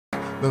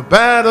the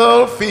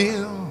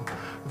battlefield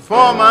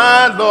for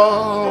my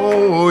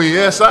Lord. Oh,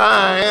 yes,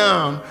 I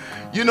am.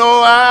 You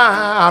know,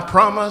 I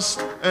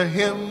promised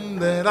him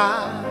that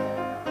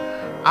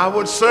I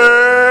would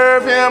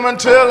serve him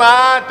until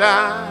I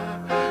die.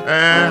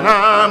 And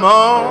I'm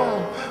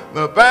on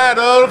the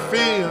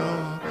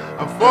battlefield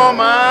for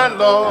my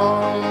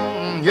Lord.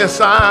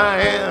 Yes, I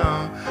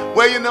am.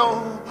 Well, you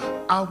know,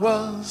 I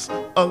was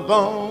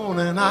alone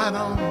and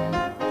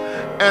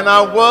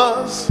I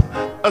was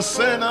a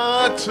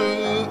sinner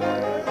too.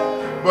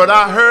 But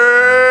I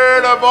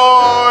heard a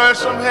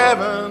voice from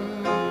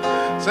heaven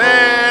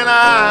saying,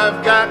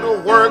 I've got to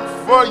work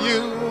for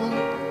you.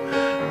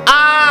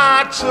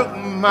 I took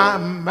my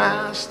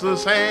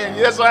master's hand,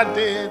 yes I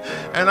did,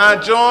 and I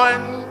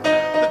joined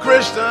the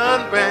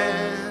Christian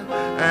band.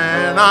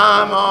 And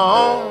I'm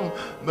on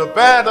the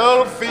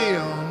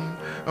battlefield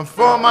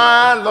for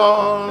my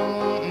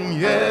Lord.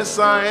 Yes,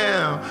 I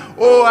am.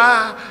 Oh,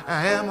 I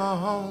am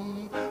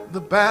on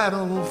the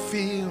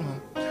battlefield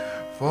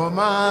for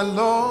my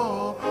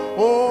Lord.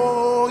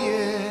 Oh,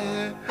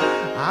 yeah,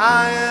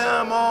 I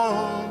am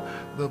on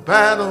the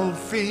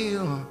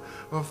battlefield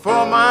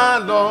for my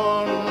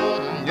Lord.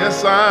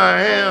 Yes,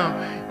 I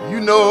am. You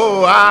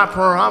know, I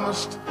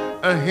promised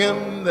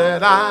him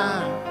that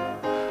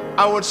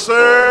I would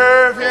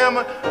serve him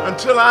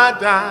until I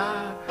die.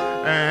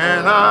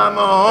 And I'm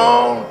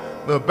on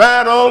the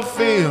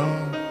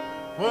battlefield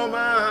for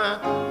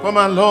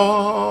my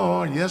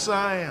Lord. Yes,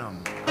 I am.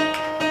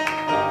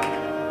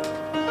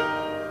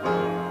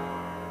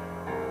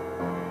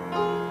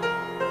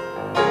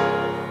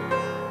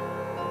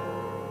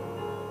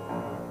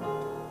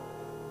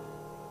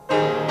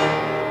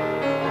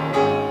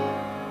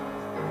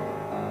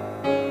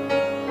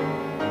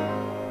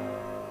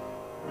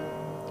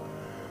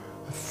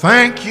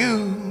 Thank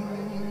you,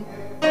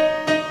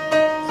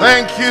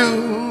 thank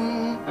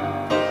you,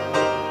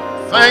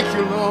 thank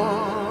you,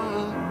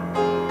 Lord.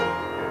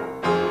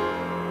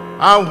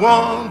 I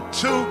want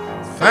to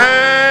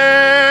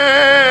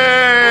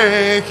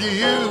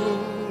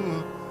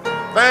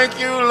thank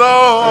you,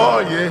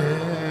 Lord,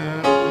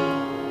 yeah.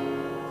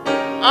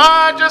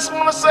 I just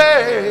want to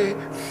say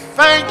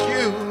thank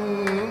you,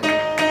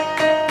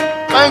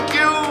 thank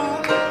you.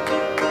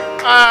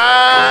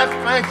 I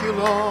thank you,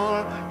 Lord.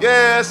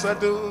 Yes, I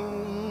do.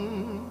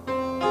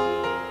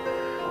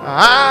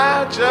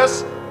 I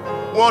just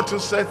want to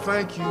say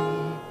thank you.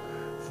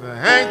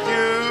 Thank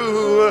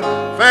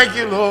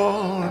you,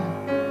 Lord.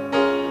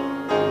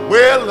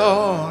 Well,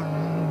 Lord,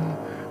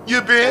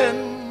 you've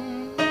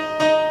been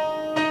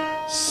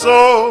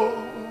so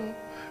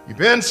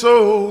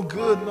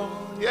good,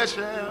 Lord. Yes,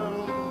 you have.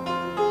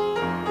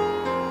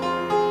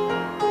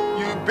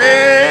 You've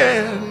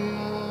been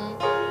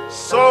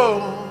so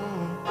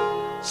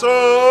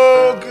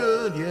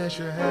good, yes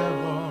you have,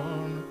 Lord.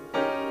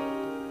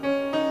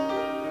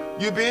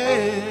 You've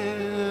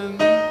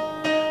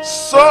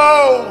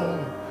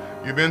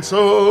been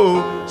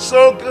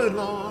so good,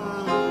 Lord.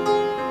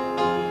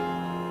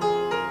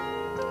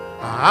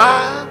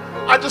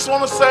 I just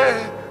want to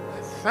say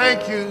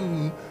thank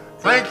you,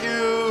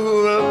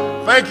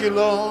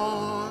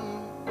 Lord.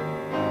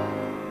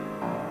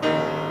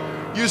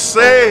 You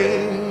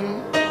saved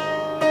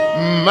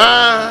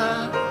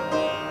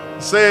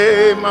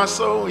my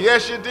soul.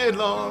 Yes, you did,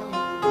 Lord.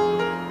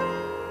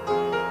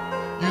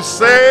 You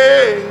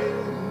saved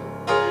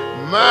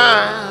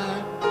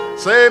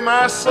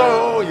my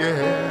soul,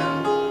 yeah.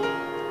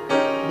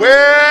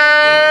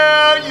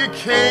 Well, you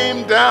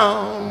came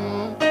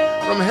down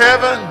from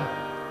heaven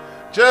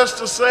just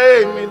to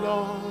save me,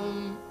 Lord.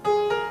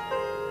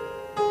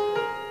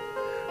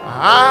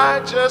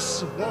 I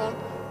just want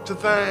to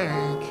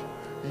thank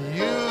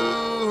you,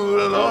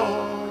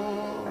 Lord.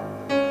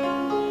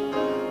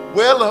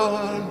 Well,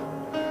 Lord,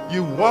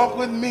 you walk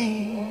with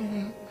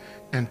me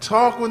and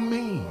talk with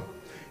me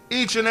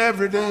each and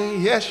every day.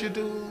 Yes, you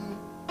do.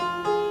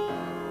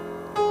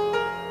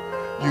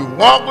 You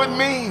walk with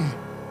me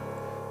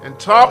and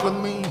talk with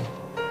me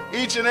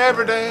each and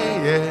every day,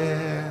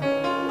 yeah.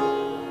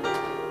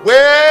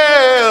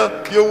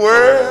 Well, your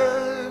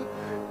word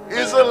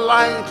is a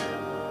light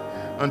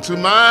unto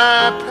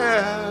my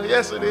path.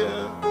 Yes, it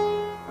is.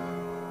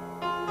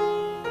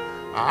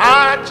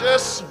 I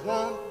just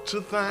want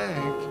to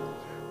thank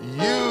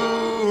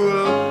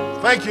you.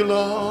 Thank you,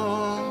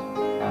 Lord.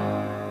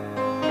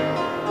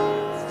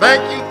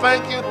 Thank you,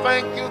 thank you,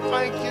 thank you,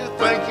 thank you,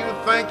 thank you,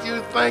 thank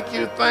you, thank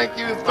you, thank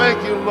you,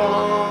 thank you,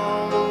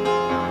 Lord.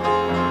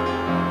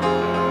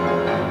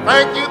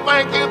 Thank you,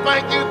 thank you,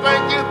 thank you,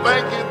 thank you,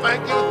 thank you,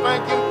 thank you,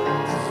 thank you,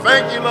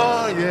 thank you,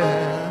 Lord,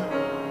 yeah.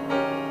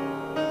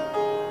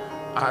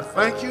 I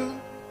thank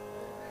you,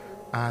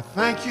 I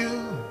thank you,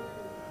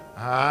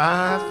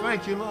 I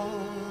thank you,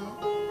 Lord.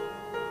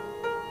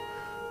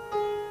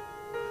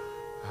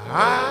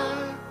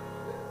 I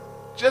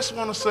just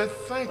want to say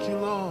thank you,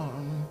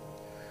 Lord.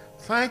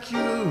 Thank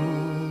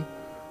you,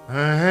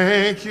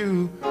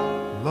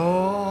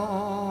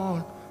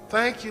 Lord.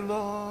 Thank you,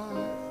 Lord.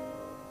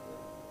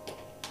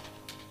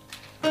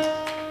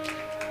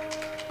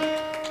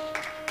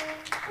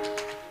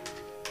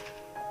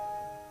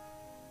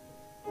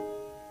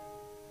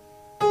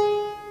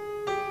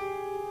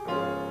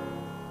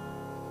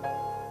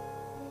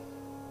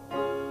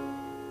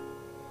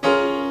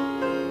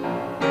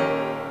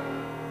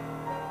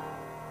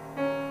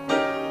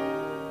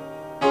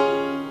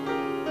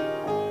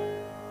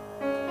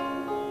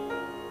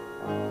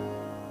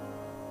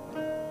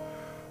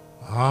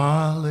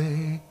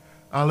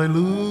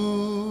 Hallelujah.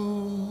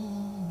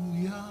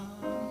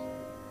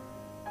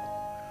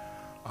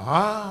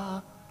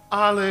 Ah,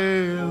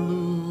 hallelujah.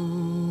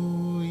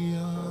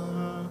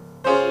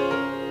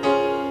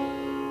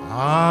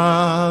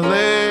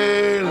 Hallelujah.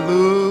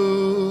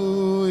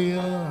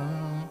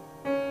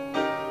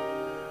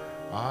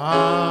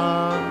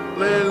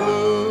 Hallelujah.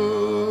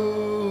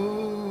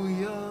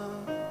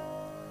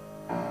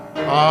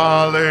 Hallelujah.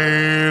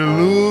 Hallelujah.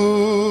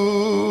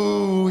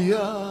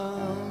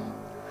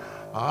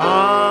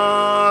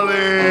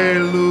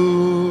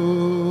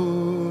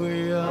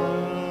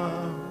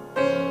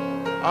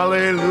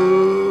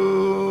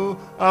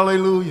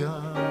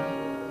 Hallelujah.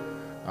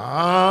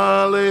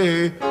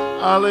 Hallelujah.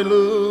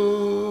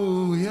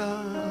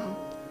 Hallelujah.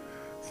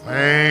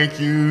 Thank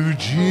you,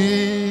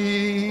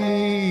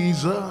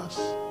 Jesus.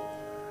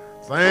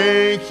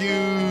 Thank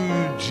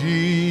you,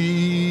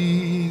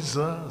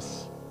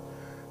 Jesus.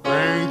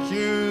 Thank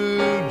you,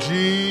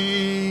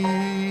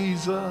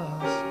 Jesus.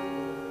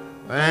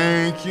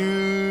 Thank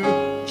you,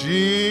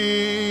 Jesus.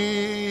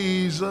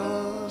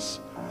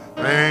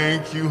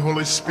 Thank you,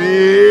 Holy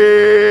Spirit.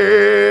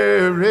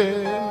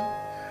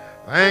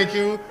 Thank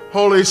you,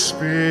 Holy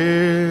Spirit.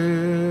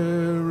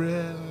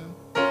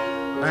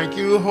 Thank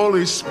you,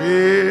 Holy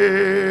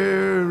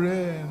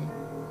Spirit.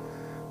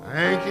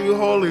 Thank you,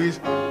 Holy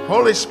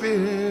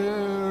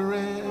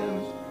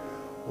Spirit.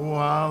 Oh,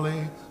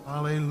 hallelujah.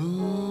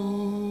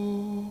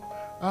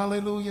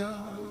 Hallelujah.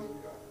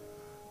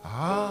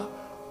 Hallelujah.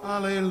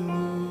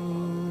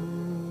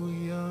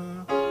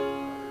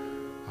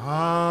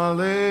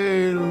 Hallelujah.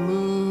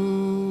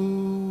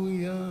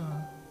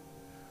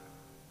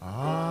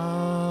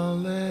 Hallelujah.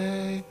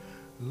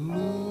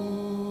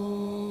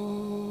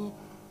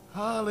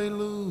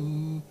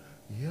 Hallelujah.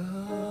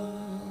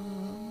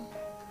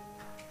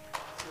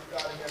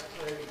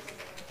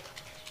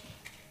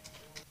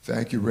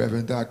 Thank you,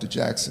 Reverend Dr.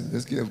 Jackson.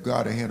 Let's give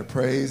God a hand of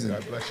praise. And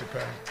God bless you,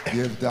 Pastor.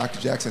 give Dr.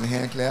 Jackson a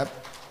hand clap.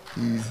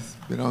 He's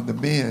been on the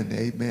mend.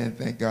 Amen.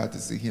 Thank God to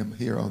see him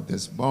here on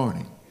this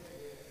morning.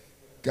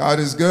 God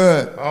is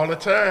good. All the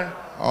time.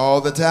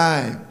 All the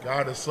time.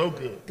 God is so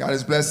good. God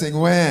is blessing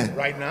when?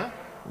 Right now.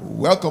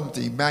 Welcome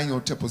to Emmanuel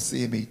Temple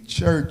CME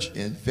Church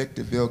in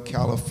Victorville,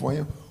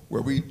 California,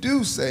 where we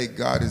do say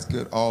God is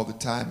good all the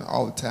time.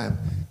 All the time,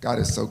 God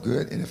is so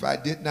good. And if I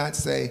did not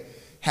say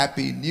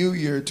Happy New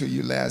Year to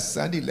you last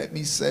Sunday, let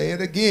me say it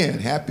again.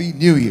 Happy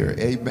New Year.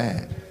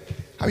 Amen.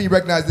 How many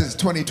recognize this is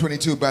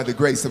 2022 by the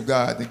grace of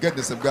God, the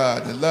goodness of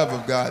God, the love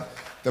of God,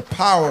 the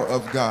power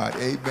of God?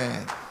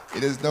 Amen.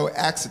 It is no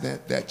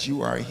accident that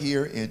you are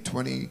here in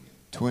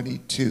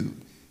 2022.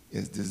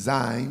 It's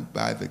designed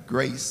by the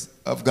grace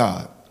of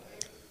God.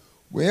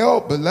 Well,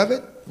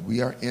 beloved,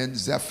 we are in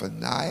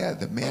Zephaniah,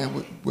 the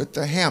man with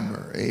the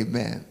hammer.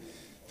 Amen.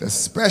 The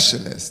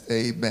specialist.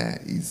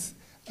 Amen. He's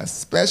a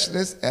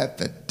specialist at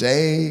the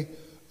day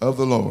of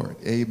the Lord.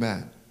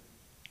 Amen.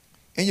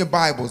 In your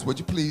Bibles, would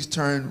you please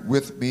turn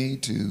with me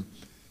to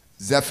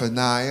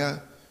Zephaniah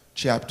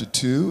chapter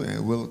 2,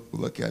 and we'll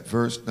look at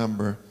verse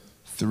number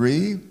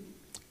 3,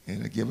 and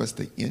it'll give us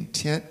the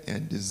intent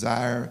and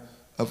desire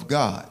of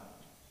God.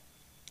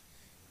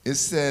 It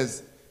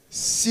says,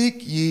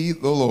 seek ye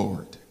the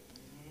Lord.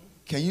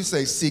 Can you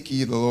say, seek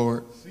ye the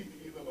Lord? Seek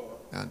ye the Lord.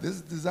 Now, this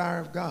is the desire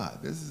of God.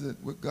 This is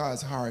what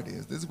God's heart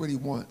is. This is what he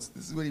wants.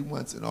 This is what he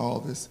wants in all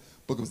this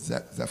book of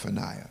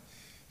Zephaniah.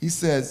 He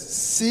says,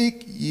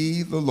 seek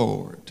ye the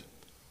Lord,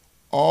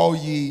 all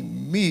ye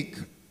meek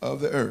of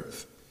the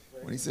earth.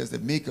 When he says the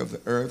meek of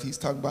the earth, he's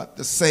talking about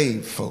the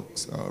saved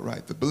folks, all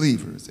right, the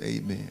believers,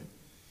 amen,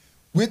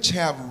 which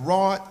have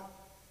wrought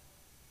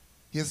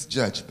his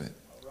judgment.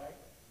 All right.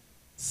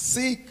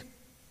 Seek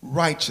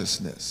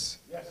righteousness.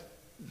 Yes.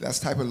 That's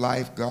the type of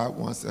life God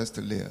wants us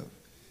to live.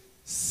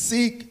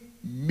 Seek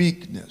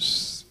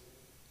meekness.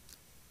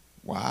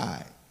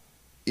 Why?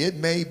 It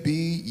may be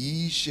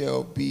ye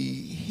shall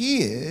be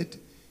hid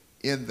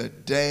in the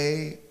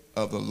day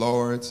of the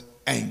Lord's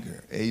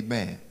anger.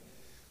 Amen.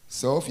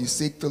 So if you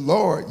seek the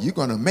Lord, you're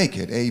going to make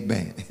it.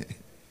 Amen.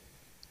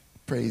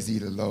 Praise ye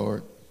the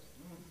Lord.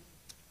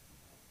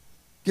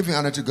 Giving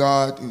honor to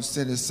God who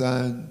sent his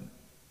son,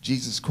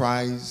 Jesus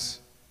Christ,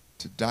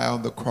 to die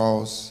on the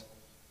cross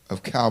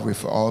of Calvary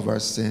for all of our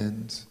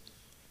sins.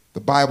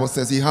 The Bible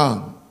says he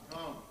hung,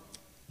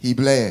 he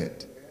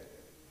bled,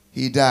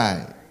 he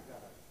died.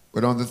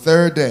 But on the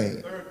third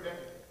day,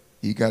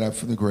 he got up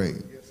from the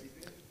grave.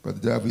 Brother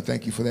Dove, we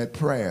thank you for that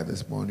prayer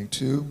this morning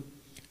too.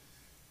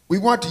 We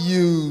want to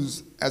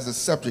use as a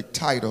subject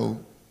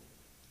title,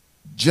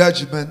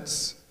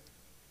 Judgments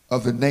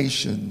of the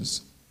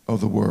Nations of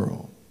the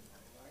World.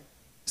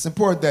 It's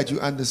important that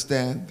you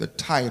understand the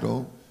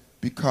title,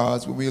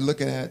 because when we're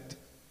looking at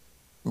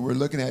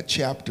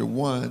chapter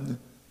 1,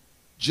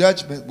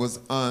 judgment was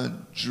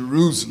on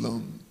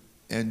Jerusalem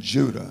and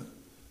Judah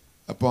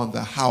upon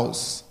the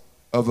house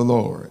of the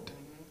Lord.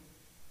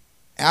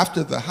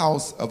 After the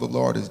house of the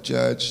Lord is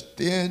judged,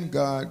 then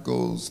God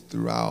goes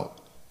throughout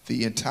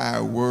the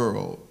entire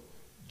world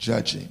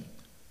judging.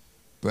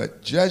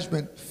 But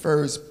judgment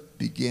first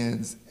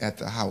begins at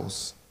the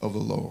house of the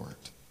Lord.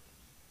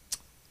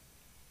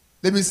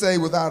 Let me say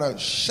without a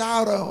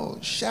shadow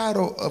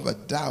of a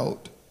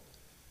doubt,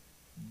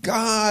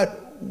 God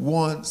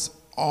wants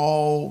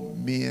all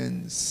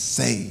men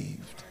saved.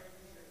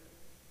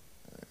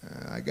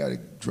 I got to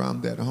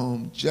drum that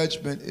home.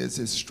 Judgment is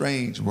his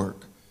strange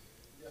work.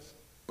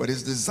 But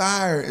his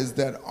desire is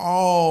that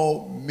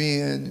all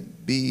men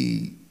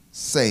be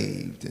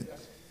saved.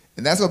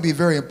 And that's going to be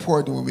very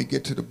important when we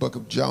get to the book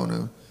of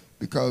Jonah,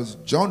 because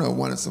Jonah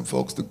wanted some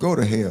folks to go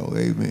to hell.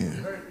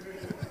 Amen.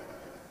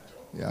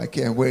 Yeah, I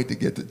can't wait to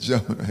get to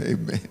Jonah.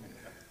 Amen.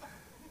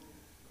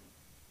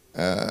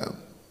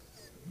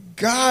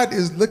 God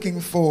is looking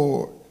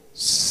for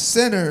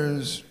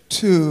sinners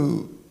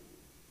to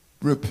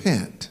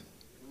repent.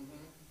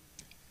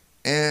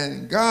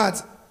 And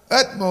God's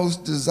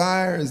utmost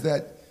desire is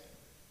that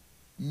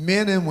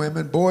men and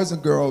women, boys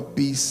and girls,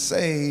 be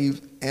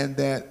saved and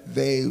that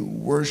they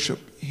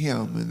worship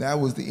him. And that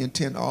was the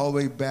intent all the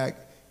way back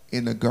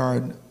in the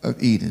Garden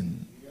of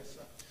Eden. Yes,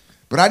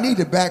 but I need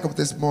to back up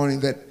this morning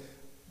that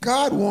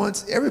God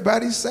wants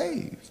everybody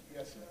saved.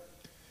 Yes,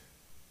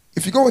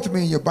 if you go with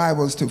me in your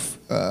Bibles to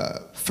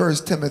 1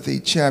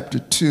 Timothy chapter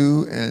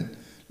 2 and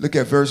look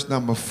at verse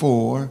number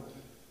 4,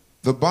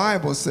 the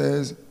Bible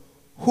says,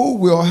 who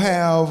will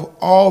have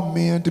all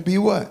men to be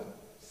what?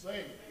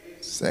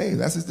 Saved.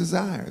 That's his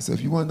desire. So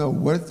if you want to know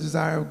what is the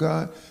desire of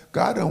God,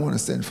 God don't want to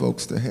send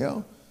folks to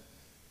hell.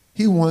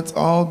 He wants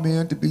all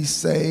men to be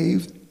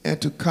saved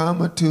and to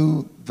come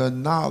unto the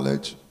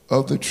knowledge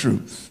of the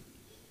truth.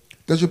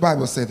 Does your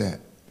Bible say that?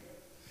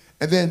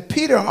 And then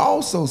Peter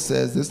also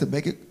says this to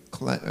make it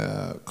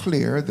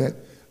clear that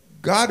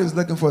God is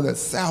looking for the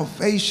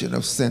salvation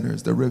of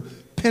sinners, the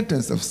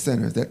repentance of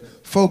sinners, that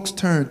folks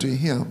turn to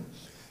him.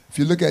 If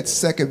you look at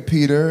 2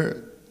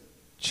 Peter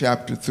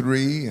chapter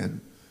 3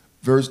 and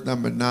verse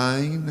number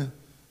 9,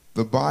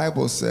 the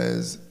Bible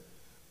says,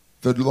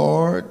 the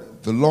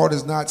Lord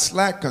is not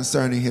slack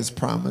concerning his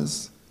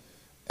promise,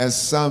 as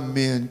some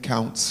men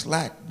count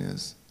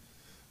slackness,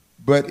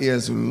 but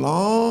is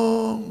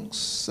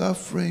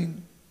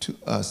long-suffering to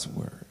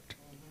usward.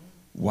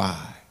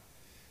 Why?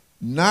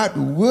 Not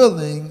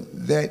willing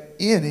that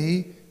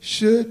any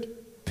should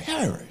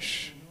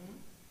perish,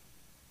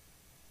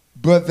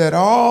 but that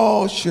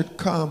all should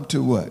come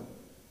to what?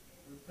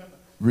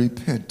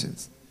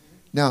 Repentance.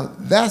 Now,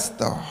 that's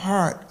the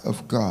heart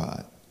of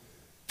God.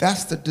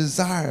 That's the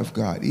desire of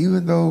God.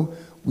 Even though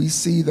we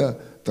see the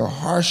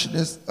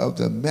harshness of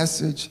the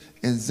message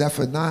in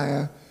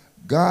Zephaniah,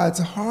 God's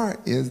heart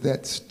is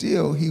that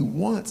still he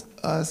wants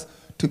us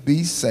to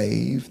be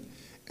saved,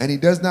 and he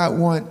does not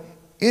want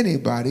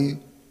anybody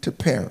to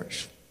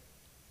perish.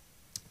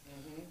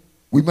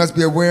 We must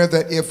be aware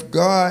that if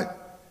God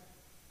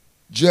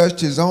judged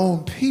his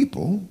own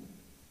people,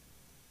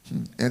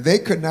 and they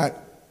could not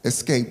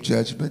escape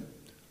judgment,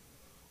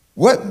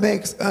 what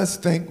makes us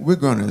think we're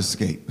going to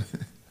escape?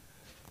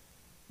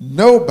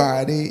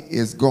 Nobody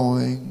is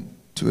going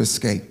to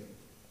escape.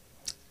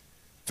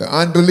 The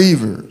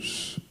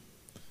unbelievers,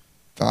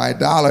 the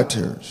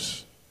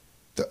idolaters,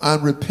 the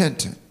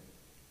unrepentant,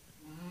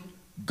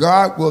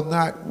 God will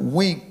not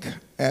wink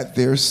at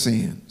their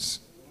sins.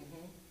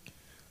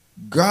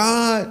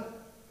 God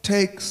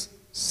takes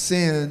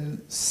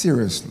sin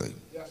seriously.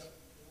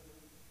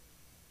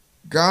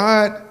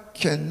 God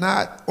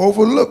cannot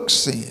overlook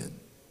sin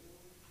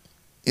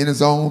in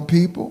his own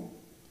people,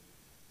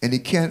 and he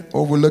can't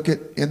overlook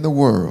it in the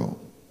world.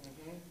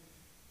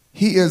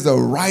 He is a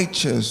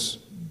righteous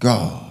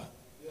God.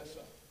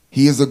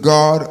 He is a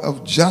God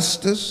of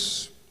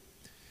justice.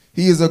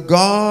 He is a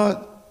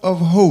God of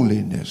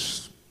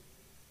holiness.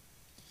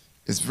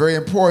 It's very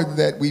important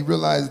that we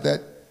realize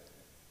that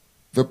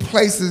the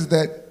places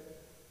that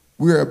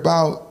we're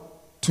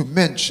about to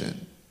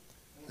mention,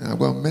 and I'm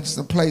going to mention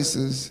some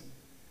places,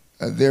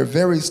 they're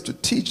very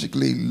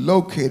strategically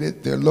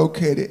located. They're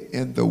located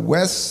in the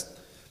west,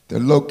 they're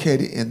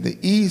located in the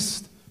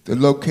east, they're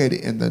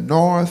located in the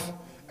north,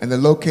 and they're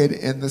located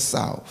in the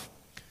south.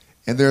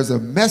 And there's a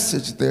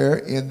message there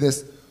in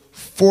this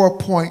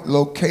 4-point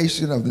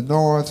location of the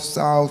north,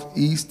 south,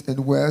 east,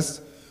 and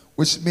west,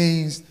 which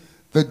means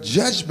the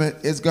judgment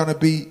is going to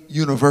be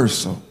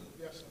universal.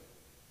 Yes,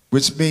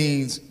 which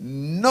means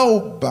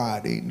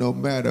nobody, no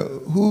matter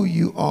who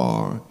you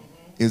are,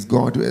 is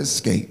going to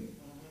escape.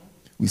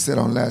 We said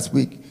on last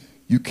week,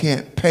 you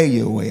can't pay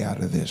your way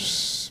out of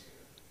this.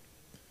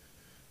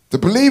 The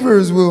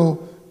believers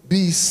will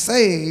be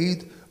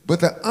saved,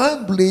 but the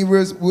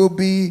unbelievers will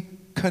be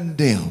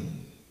condemned.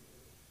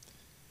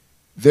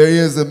 There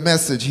is a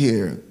message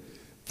here.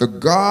 The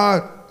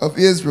God of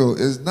Israel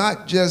is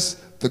not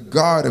just the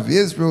God of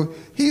Israel,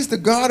 he's the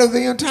God of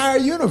the entire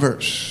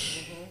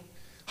universe.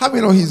 How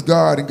many know he's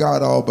God and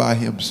God all by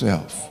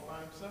himself?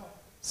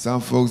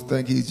 Some folks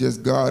think he's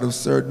just God of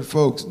certain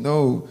folks.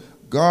 No,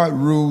 God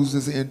rules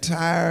this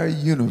entire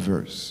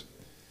universe.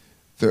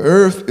 The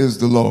earth is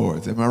the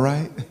Lord's, am I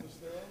right?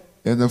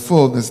 And the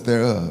fullness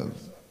thereof.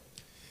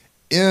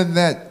 In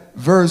that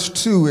verse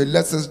 2, it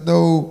lets us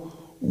know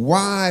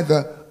why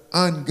the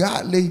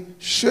ungodly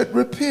should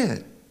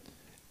repent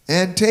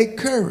and take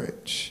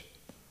courage.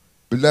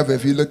 Beloved,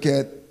 if you look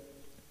at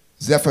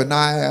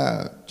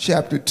Zephaniah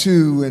chapter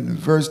 2 and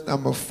verse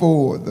number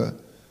 4,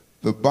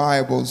 the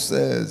Bible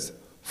says,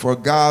 for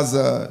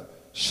Gaza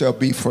shall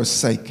be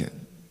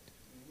forsaken,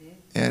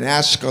 and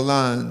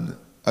Ashkelon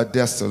a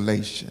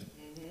desolation.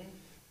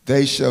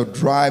 They shall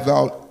drive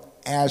out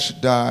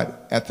Ashdod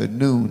at the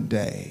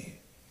noonday,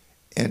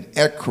 and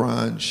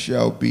Ekron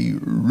shall be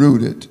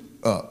rooted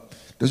up.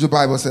 Does your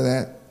Bible say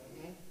that?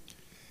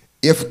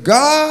 If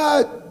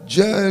God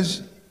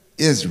judged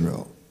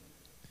Israel,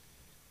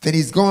 then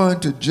he's going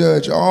to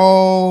judge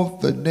all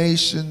the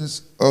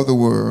nations of the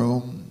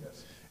world,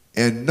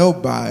 and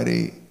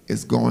nobody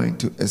is going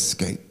to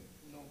escape.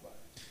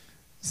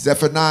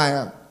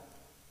 Zephaniah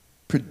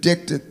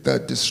predicted the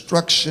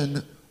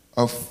destruction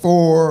of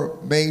 4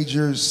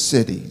 major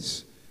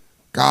cities: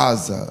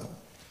 Gaza,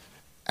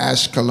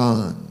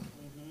 Ashkelon,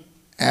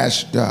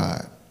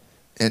 Ashdod,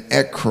 and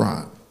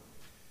Ekron.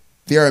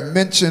 They are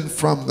mentioned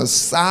from the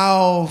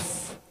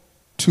south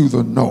to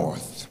the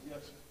north.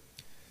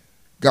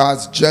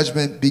 God's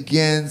judgment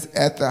begins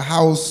at the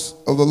house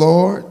of the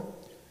Lord.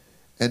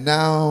 And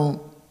now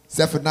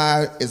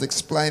Zephaniah is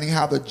explaining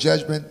how the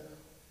judgment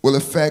will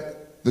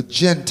affect the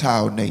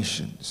Gentile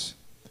nations.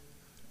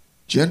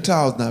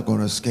 Gentiles not going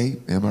to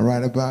escape. Am I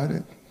right about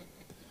it?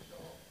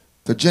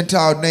 The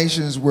Gentile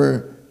nations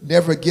were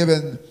never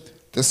given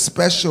the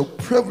special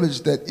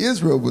privilege that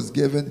Israel was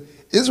given.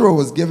 Israel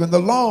was given the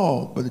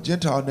law, but the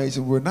Gentile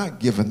nations were not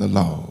given the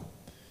law.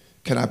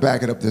 Can I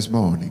back it up this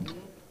morning?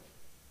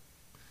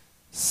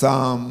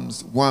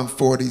 Psalms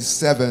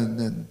 147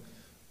 and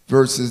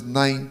verses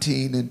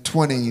 19 and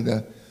 20,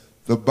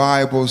 the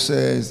Bible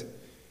says,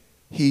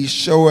 he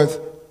showeth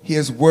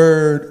his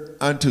word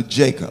unto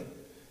Jacob.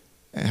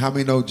 And how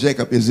many know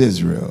Jacob is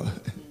Israel?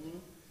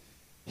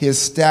 His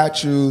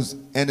statutes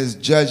and his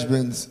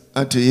judgments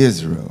unto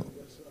Israel.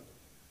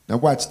 Now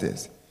watch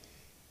this.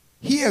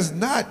 He has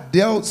not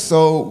dealt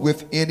so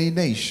with any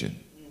nation.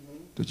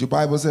 Did your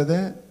Bible say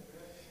that?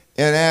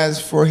 And as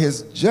for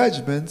his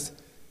judgments,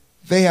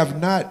 they have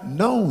not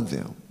known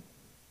them.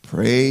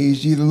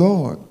 Praise ye the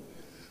Lord.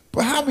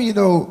 But how many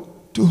know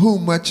to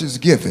whom much is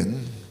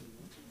given?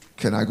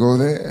 Can I go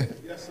there?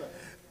 Yes, sir.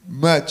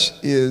 Much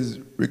is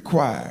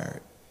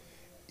required.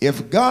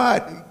 If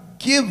God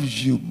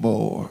gives you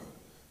more,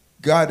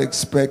 God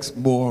expects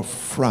more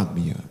from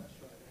you.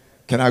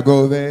 Can I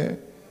go there?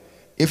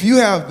 If you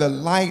have the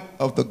light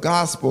of the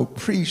gospel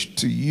preached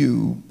to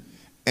you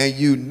and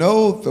you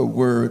know the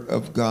word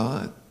of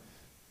God,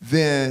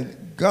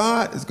 then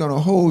God is going to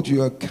hold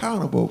you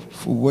accountable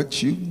for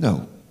what you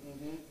know.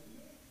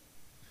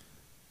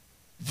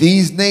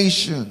 These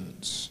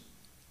nations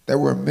that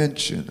were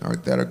mentioned, or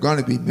that are going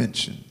to be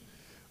mentioned,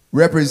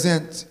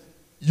 represent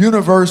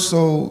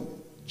universal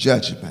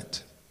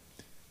judgment.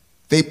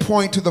 They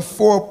point to the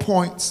 4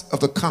 points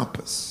of the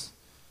compass.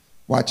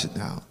 Watch it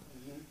now.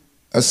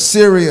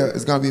 Assyria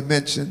is going to be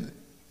mentioned.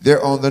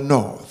 They're on the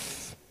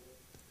north.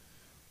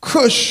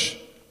 Cush,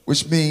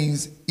 which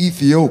means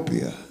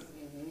Ethiopia,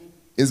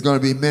 is going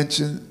to be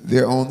mentioned.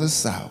 They're on the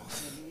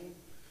south.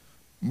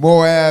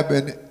 Moab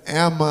and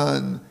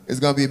Ammon is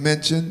going to be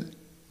mentioned.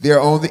 They're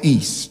on the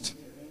east.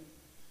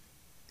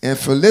 And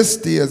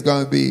Philistia is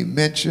going to be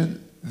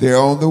mentioned. They're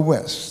on the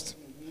west.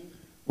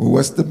 Well,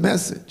 what's the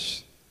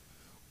message?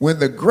 When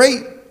the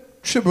great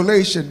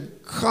tribulation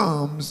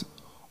comes,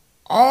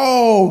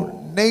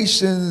 all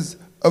nations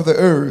of the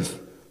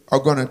earth are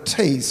going to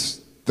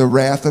taste the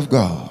wrath of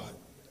God.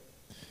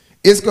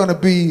 It's going to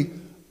be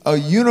a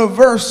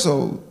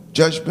universal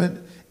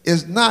judgment.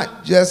 It's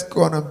not just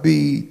going to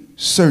be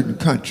certain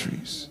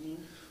countries.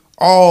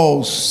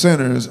 All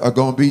sinners are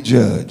going to be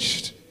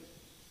judged.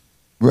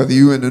 Whether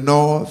you're in the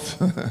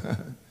north,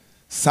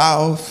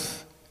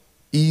 south,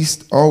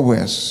 east, or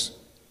west.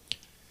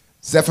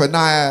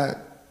 Zephaniah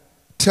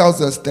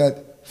tells us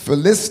that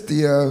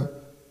Philistia,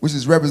 which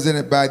is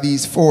represented by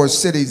these 4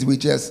 cities we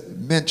just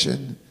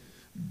mentioned,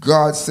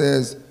 God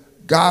says,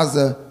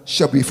 Gaza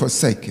shall be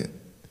forsaken.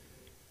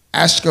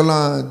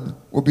 Ashkelon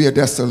will be a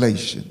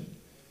desolation.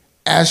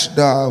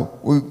 Ashdod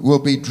will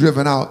be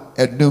driven out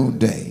at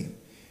noonday.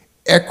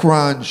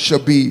 Ekron shall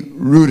be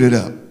rooted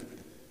up.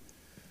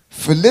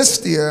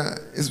 Philistia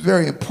is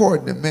very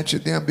important to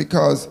mention them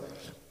because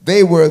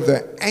they were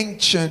the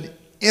ancient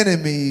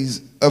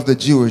enemies of the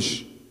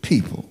Jewish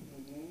people.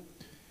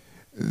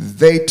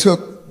 They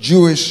took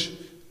Jewish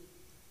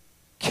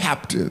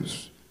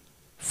captives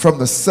from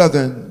the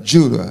southern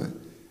Judah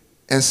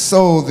and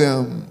sold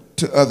them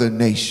to other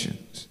nations.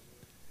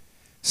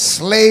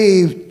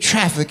 Slave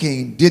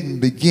trafficking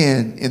didn't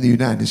begin in the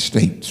United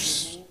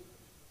States.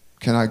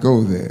 Can I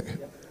go there?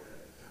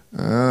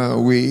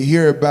 We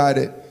hear about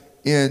it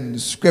in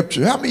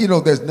Scripture. How many of you know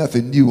there's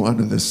nothing new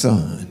under the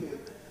sun?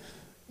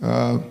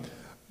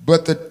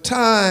 But the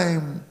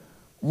time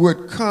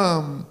would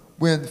come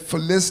when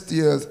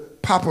Philistia's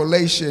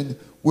population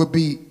would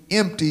be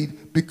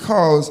emptied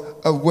because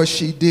of what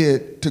she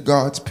did to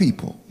God's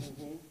people.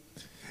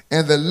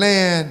 And the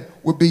land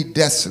would be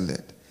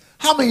desolate.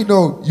 How many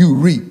know you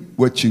reap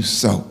what you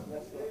sow?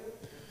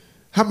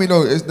 How many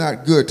know it's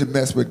not good to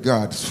mess with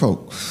God's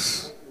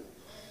folks?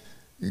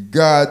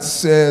 God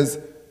says,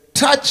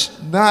 touch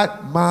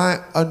not my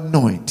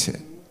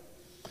anointed.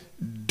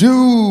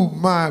 Do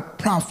my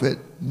prophet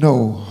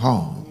no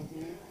harm.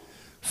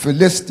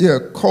 Philistia,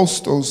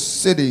 coastal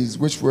cities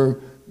which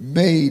were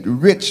made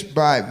rich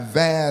by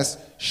vast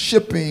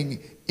shipping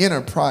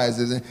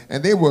enterprises,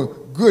 and they were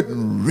good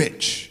and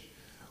rich,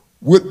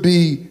 would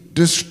be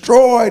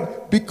destroyed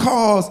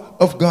because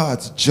of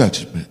God's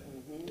judgment.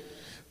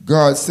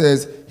 God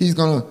says he's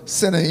going to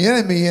send an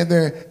enemy in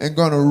there and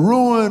going to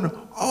ruin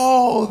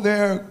all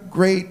their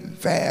great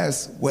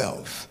vast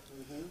wealth.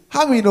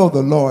 How many know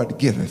the Lord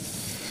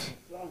giveth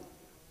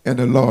and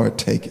the Lord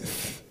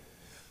taketh?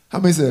 How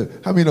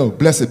many know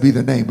blessed be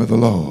the name of the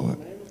Lord?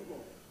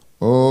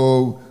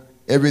 Oh,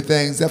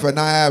 everything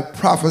Zephaniah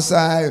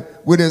prophesied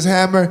with his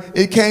hammer,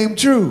 it came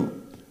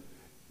true.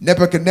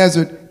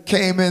 Nebuchadnezzar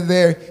came in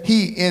there,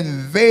 he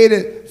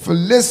invaded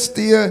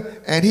Philistia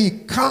and he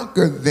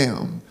conquered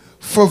them,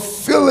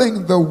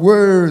 fulfilling the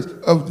words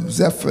of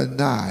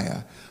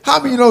Zephaniah. How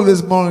many know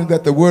this morning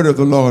that the word of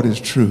the Lord is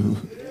true?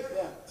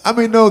 How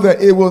many know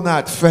that it will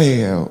not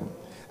fail?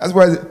 That's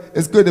why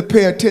it's good to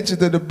pay attention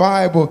to the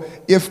Bible.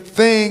 If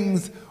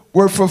things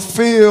were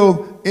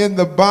fulfilled in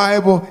the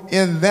Bible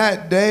in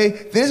that day,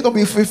 then it's going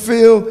to be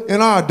fulfilled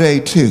in our day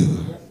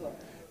too.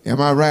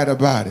 Am I right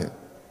about it?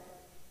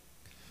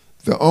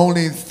 The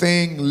only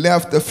thing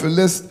left of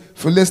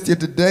Philistia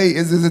today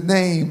is his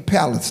name,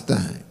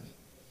 Palestine.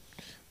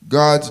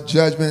 God's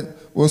judgment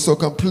was so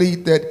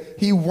complete that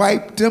he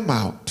wiped them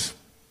out.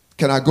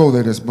 Can I go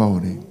there this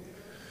morning?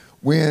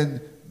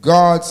 When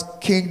God's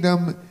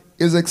kingdom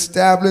is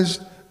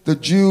established, the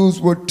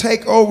Jews will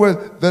take over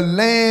the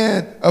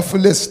land of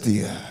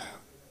Philistia.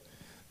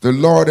 The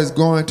Lord is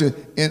going to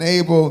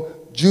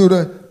enable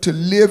Judah to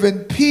live in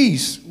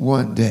peace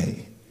one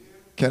day.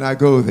 Can I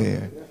go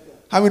there?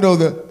 How many know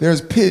that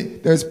there's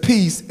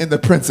peace in the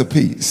Prince of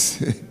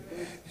Peace?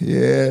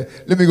 Yeah.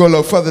 Let me go a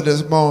little further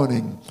this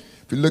morning.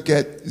 If you look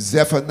at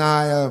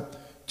Zephaniah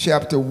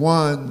chapter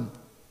 1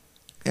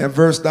 and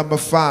verse number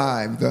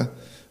 5,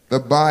 the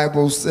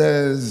Bible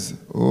says,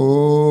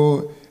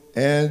 oh,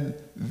 and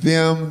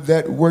them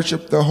that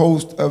worship the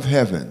host of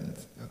heaven.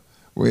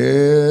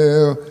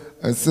 Well,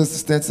 Sister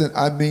Stinson,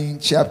 I mean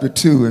chapter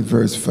 2 and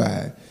verse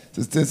 5.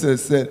 Sister Stinson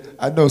said,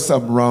 I know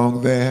something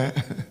wrong there.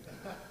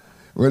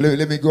 Well,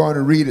 let me go on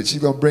and read it. She's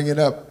going to bring it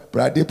up.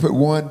 But I did put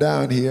one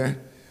down here.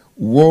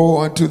 Woe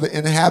unto the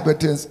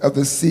inhabitants of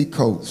the sea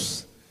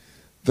coast,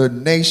 the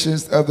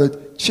nations of the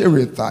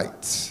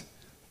Cherethites.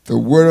 The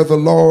word of the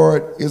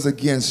Lord is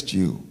against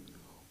you.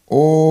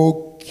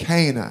 O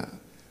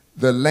Canaan,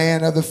 the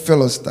land of the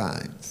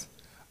Philistines.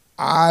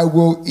 I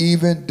will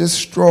even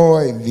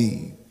destroy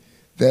thee,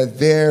 that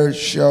there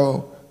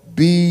shall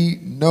be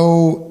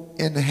no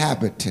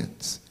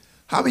inhabitants.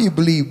 How many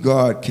believe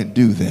God can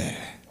do that?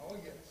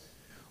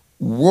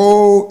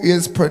 Woe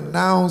is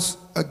pronounced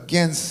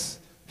against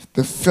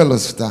the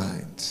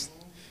Philistines.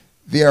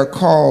 They are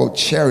called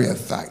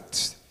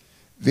Cherethites.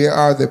 They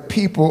are the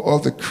people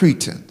of the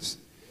Cretans.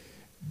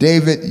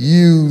 David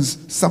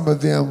used some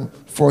of them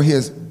for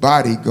his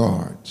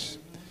bodyguards.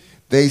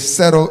 They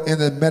settled in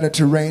the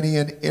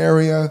Mediterranean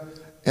area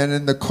and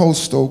in the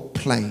coastal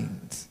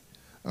plains.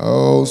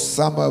 Oh,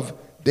 some of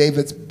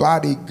David's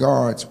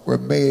bodyguards were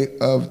made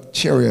of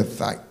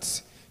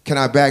Cherethites. Can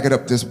I back it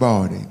up this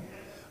morning?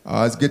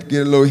 It's good to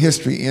get a little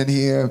history in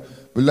here.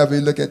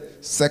 Beloved, look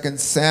at 2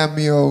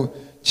 Samuel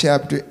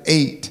chapter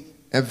 8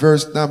 and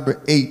verse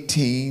number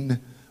 18.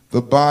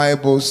 The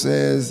Bible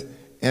says,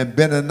 and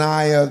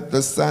Benaniah,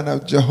 the son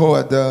of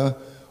Jehoiada,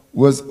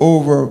 was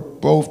over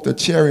both the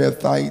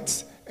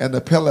Cherethites and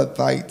the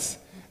Pelethites,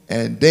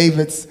 and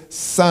David's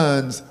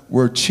sons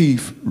were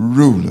chief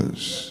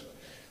rulers.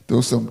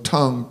 Those some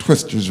tongue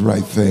twisters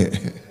right there.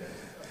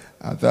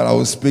 I thought I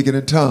was speaking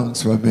in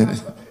tongues for a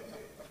minute.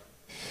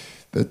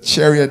 The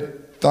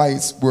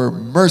Cherethites were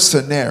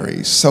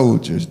mercenary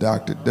soldiers,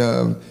 Dr.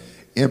 Dove,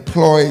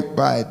 employed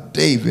by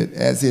David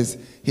as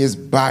his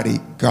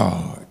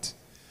bodyguard.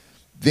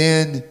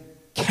 Then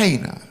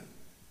Canaan,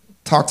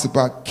 talks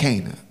about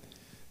Canaan.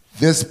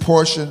 This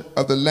portion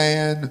of the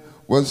land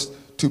was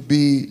to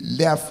be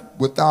left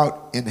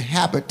without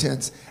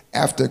inhabitants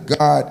after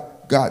God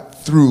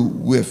got through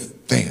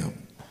with them.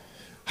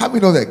 How many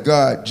know that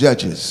God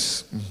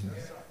judges?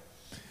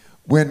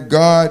 When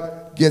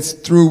God gets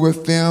through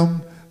with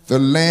them, the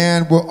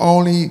land will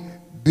only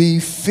be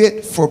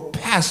fit for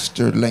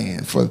pasture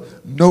land, for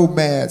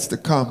nomads to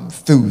come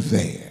through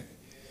there.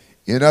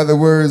 In other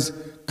words,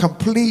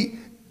 complete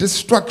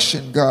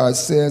destruction, God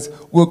says,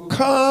 will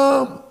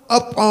come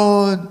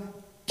upon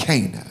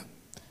Canaan.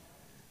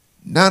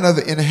 None of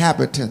the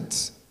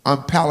inhabitants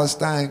on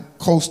Palestine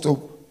coastal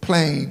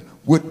plain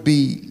would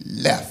be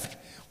left.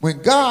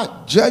 When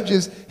God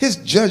judges, his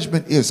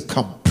judgment is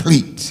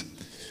complete.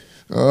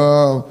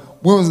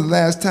 When was the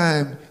last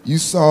time you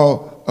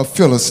saw a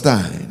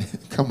Philistine?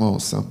 Come on,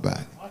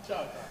 somebody.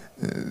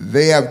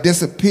 They have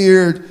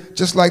disappeared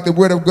just like the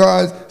word of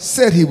God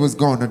said he was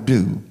going to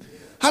do.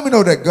 How many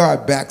know that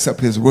God backs up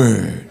his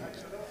word?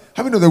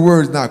 How many know the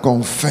word's not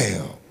going to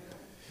fail?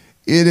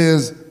 It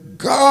is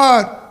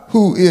God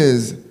who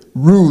is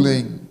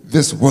ruling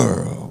this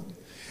world.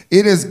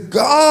 It is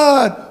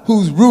God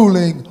who's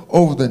ruling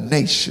over the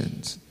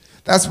nations.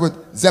 That's what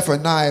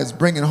Zephaniah is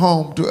bringing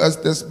home to us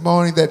this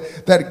morning,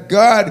 that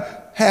God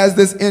has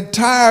this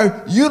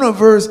entire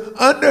universe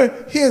under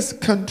his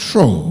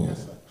control.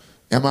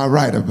 Am I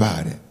right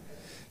about it?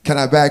 Can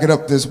I back it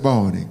up this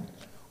morning?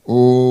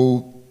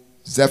 Oh,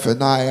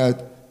 Zephaniah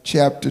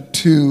chapter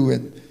 2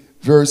 and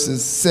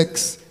verses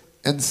 6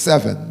 and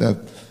 7.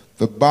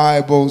 The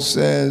Bible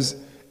says,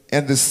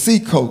 and the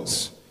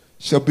seacoasts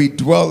shall be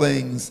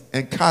dwellings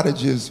and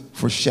cottages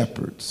for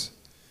shepherds,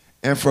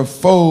 and for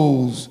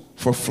foals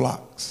for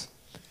flocks.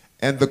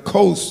 And the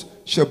coast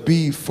shall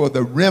be for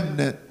the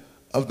remnant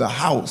of the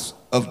house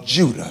of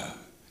Judah.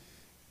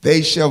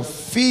 They shall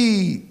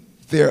feed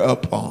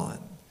thereupon.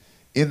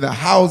 In the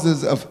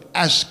houses of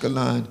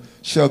Ashkelon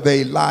shall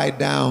they lie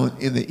down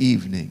in the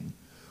evening.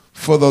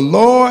 For the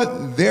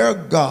Lord their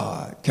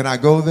God, can I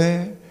go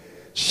there?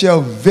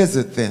 Shall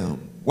visit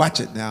them. Watch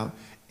it now.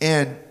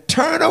 And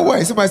turn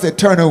away. Somebody say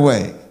turn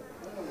away.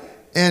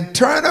 And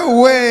turn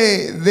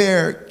away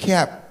their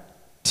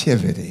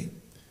captivity.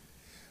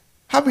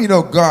 How many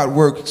know God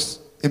works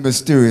in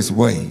mysterious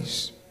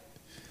ways?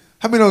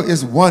 How many know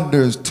his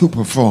wonders to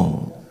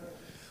perform?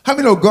 How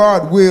many know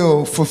God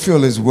will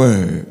fulfill his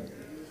word?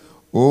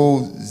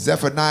 Oh,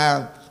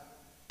 Zephaniah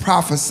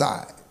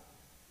prophesied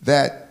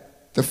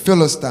that the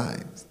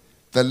Philistines,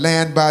 the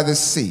land by the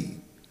sea,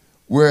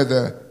 where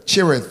the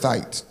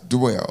Cherethites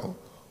dwell,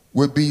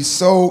 would be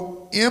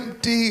so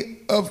empty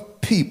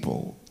of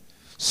people,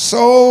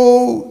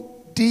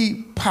 so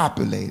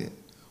depopulated,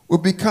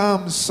 would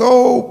become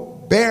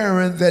so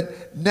barren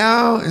that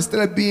now,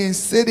 instead of being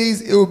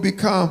cities, it will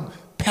become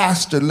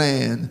pasture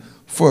land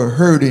for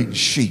herding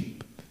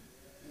sheep.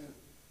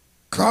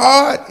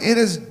 God, in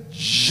his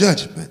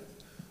judgment,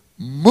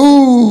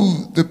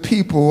 moved the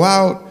people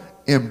out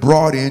and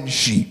brought in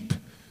sheep.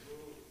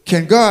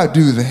 Can God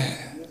do that?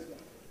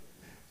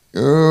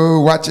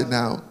 Oh, watch it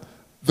now.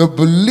 The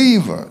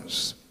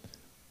believers,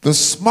 the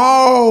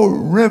small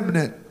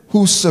remnant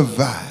who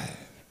survived,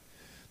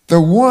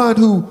 the one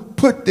who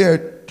put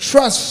their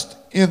trust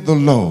in the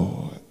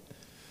Lord,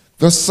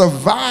 the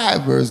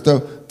survivors,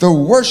 the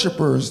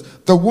worshipers,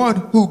 the one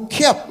who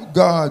kept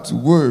God's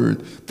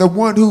word, the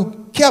one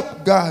who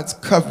kept God's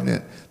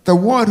covenant, the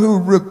one who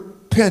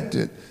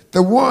repented,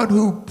 the one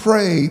who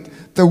prayed,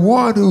 the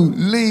one who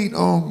leaned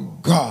on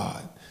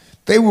God.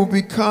 They will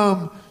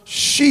become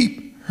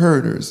sheep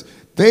herders.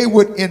 They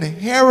would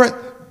inherit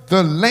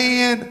the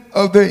land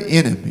of their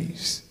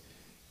enemies.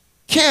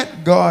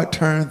 Can't God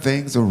turn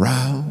things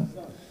around?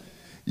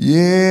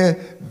 Yeah,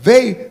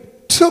 they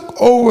took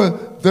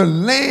over the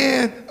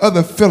land of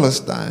the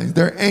Philistines,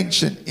 their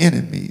ancient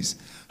enemies.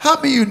 How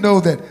many of you know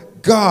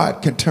that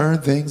God can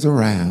turn things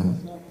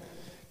around?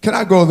 Can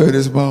I go there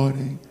this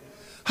morning?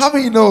 How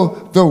many of you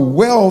know the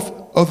wealth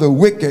of the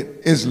wicked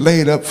is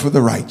laid up for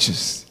the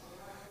righteous?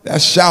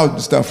 That's shouting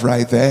stuff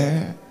right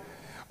there.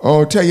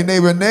 Oh, tell your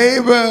neighbor,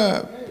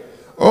 neighbor,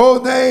 oh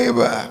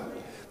neighbor,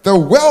 the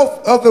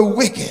wealth of the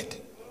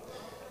wicked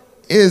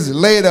is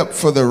laid up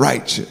for the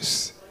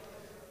righteous.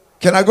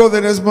 Can I go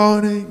there this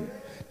morning?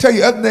 Tell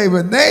your other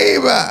neighbor,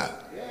 neighbor,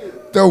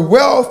 the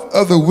wealth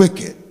of the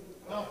wicked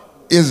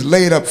is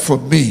laid up for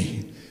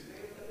me.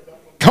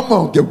 Come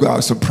on, give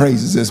God some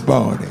praises this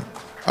morning.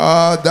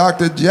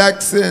 Dr.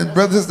 Jackson,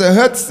 Brother Sister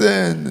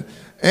Hudson,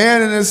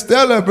 Ann and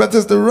Estella, Brother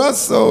Sister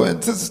Russell,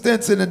 and Sister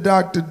Stinson and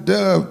Dr.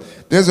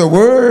 Dove. There's a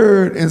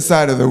word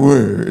inside of the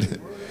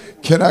word.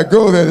 Can I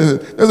go there?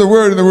 There's a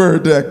word in the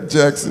word, Dr.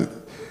 Jackson.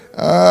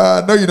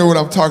 I know you know what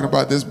I'm talking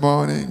about this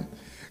morning.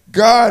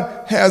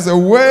 God has a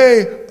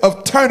way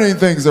of turning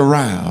things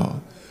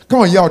around.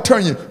 Come on, y'all,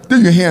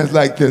 do your hands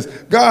like this.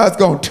 God's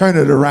going to turn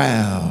it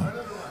around.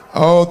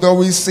 Although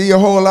we see a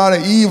whole lot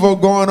of evil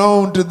going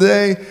on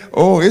today,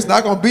 it's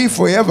not going to be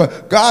forever.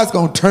 God's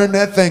going to turn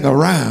that thing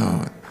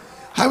around.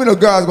 How many know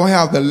God's going to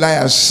have the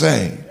last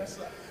say?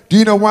 Do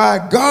you know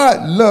why?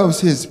 God loves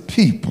his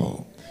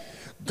people.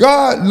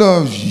 God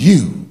loves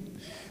you.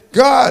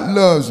 God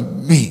loves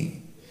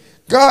me.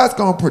 God's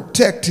going to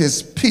protect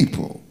his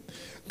people.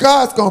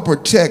 God's going to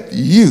protect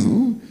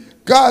you.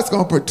 God's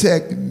going to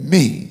protect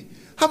me.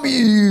 How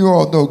many of you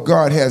all know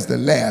God has the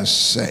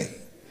last say?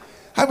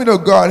 How many know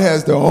God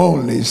has the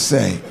only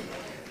say?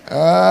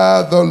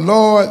 The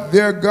Lord,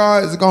 their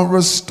God, is going to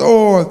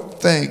restore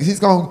things. He's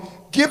going to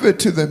give it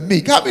to the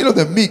meek. How many know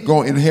the meek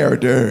going to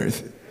inherit the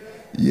earth?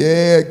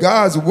 Yeah,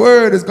 God's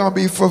word is going to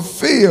be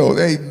fulfilled.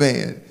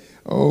 Amen.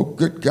 Oh,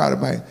 good God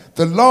Almighty.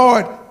 The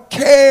Lord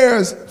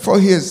cares for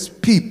his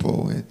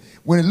people. And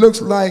when it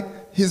looks like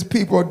his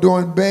people are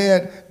doing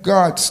bad,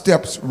 God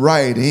steps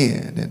right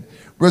in and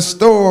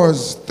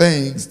restores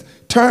things,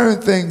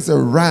 turns things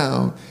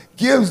around,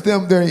 gives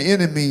them their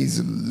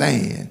enemies'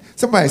 land.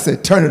 Somebody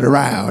said, turn it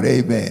around.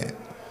 Amen.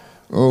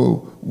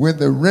 Oh, when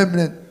the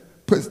remnant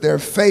puts their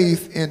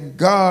faith in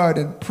God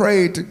and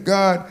pray to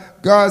God,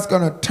 God's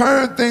going to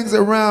turn things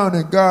around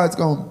and God's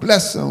going to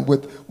bless them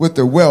with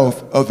the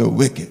wealth of the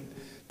wicked.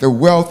 The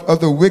wealth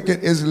of the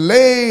wicked is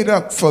laid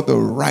up for the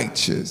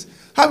righteous.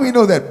 How many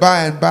know that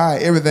by and by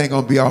everything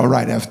going to be all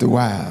right after a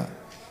while?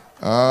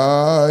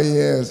 Oh,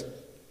 yes.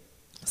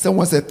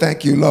 Someone said,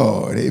 thank you,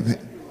 Lord.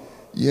 Amen.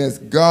 Yes,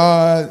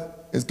 God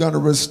is going to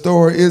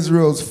restore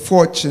Israel's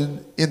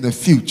fortune in the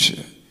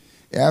future.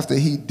 After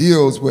he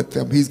deals with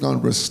them, he's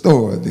going to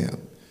restore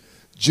them.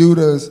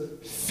 Judah's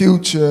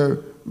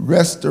future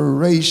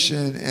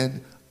restoration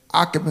and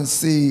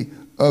occupancy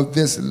of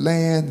this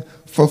land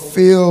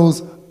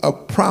fulfills a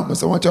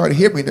promise. I want y'all to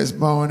hear me this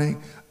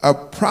morning. A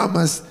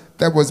promise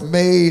that was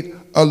made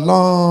a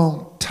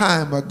long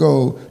time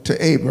ago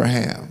to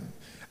Abraham.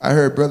 I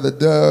heard Brother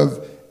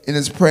Dove in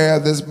his prayer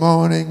this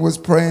morning was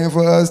praying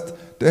for us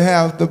to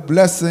have the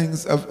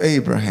blessings of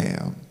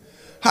Abraham.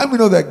 How many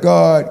know that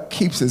God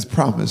keeps his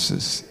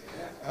promises?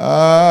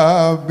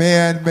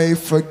 Man may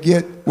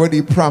forget what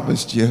he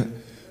promised you,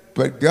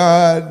 but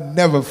God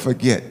never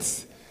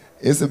forgets.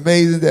 It's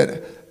amazing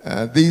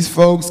that these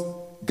folks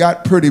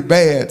got pretty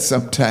bad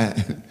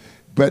sometimes,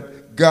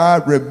 but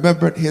God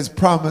remembered his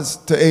promise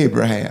to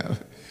Abraham.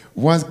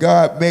 Once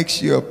God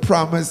makes you a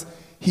promise,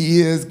 he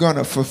is going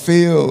to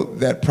fulfill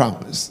that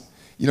promise.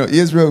 You know,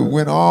 Israel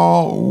went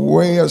all the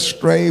way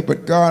astray,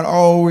 but God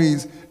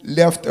always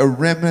left a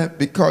remnant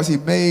because he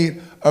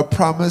made a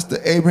promise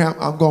to Abraham,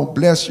 I'm going to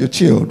bless your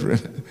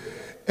children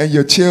and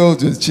your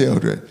children's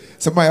children.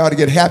 Somebody ought to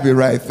get happy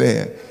right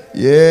there.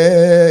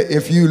 Yeah,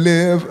 if you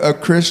live a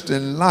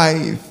Christian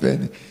life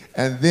and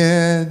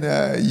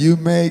then you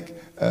make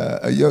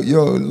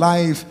your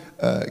life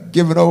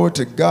given over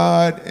to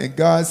God, and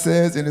God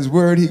says in his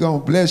word he's going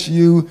to bless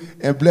you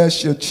and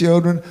bless your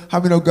children. How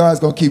many know God's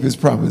going to keep his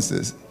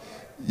promises?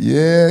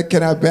 Yeah,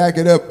 can I back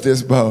it up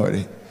this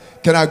morning?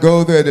 Can I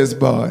go there this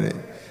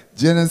morning?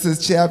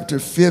 Genesis chapter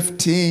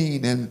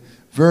 15 and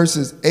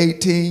verses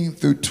 18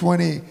 through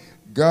 20,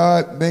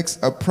 God makes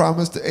a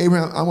promise to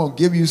Abraham, I'm going to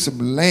give you some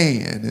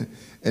land.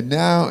 And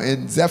now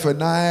in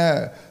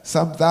Zephaniah,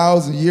 some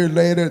thousand years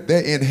later,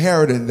 they're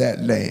inheriting that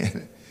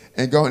land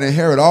and going to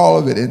inherit all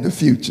of it in the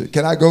future.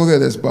 Can I go there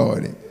this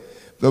morning?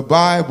 The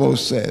Bible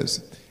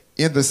says,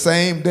 in the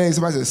same day,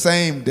 somebody said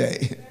same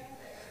day,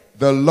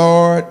 the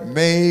Lord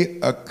made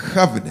a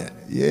covenant.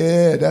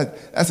 Yeah,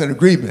 that's an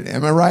agreement.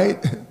 Am I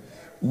right?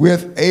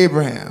 With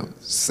Abraham,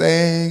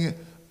 saying,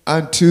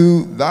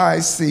 unto thy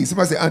seed.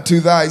 Somebody say, unto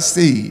thy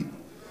seed.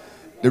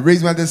 The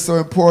reason why this is so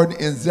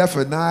important, in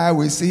Zephaniah,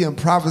 we see him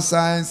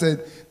prophesying,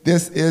 said,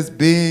 this is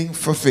being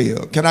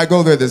fulfilled. Can I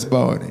go there this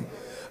morning?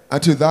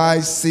 Unto thy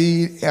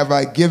seed have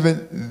I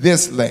given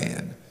this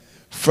land,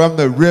 from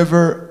the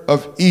river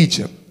of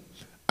Egypt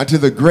unto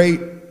the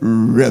great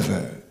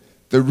river,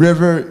 the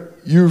river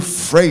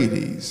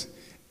Euphrates,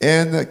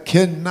 and the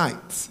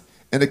Kenites,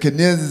 and the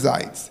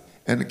Kenizzites,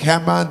 and the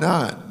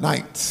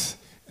Canaanites,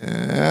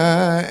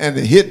 and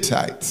the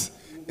Hittites,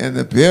 and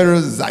the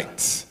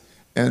Perizzites,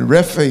 and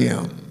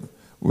Rephaim.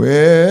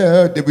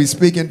 Well, did we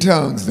speak in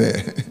tongues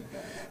there?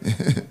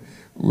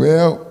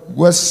 Well,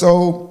 what's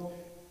so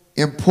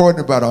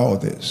important about all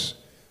this?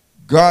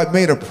 God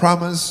made a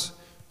promise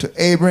to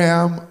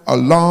Abraham a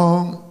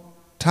long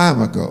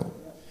time ago,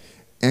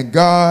 and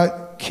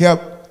God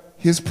kept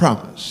his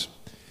promise.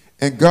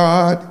 And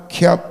God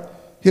kept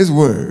his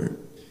word.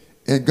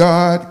 And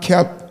God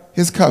kept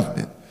his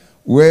covenant.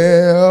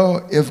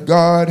 Well, if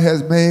God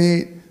has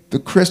made the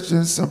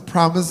Christians some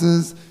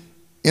promises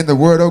in the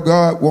word of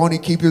God, won't he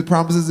keep his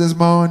promises this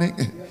morning?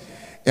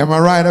 Am I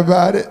right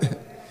about it?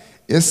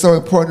 It's so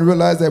important to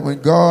realize that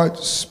when God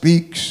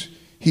speaks,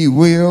 he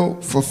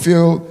will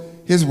fulfill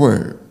his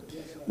word.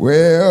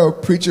 Well,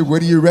 preacher,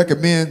 what do you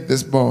recommend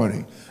this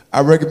morning?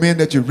 I recommend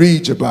that you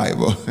read your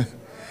Bible.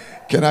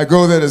 Can I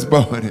go there this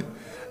morning?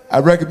 I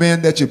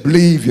recommend that you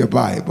believe your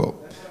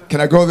Bible. Can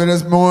I go there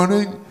this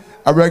morning?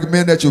 I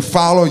recommend that you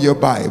follow your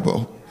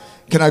Bible.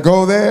 Can I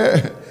go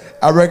there?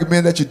 I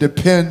recommend that you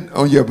depend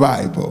on your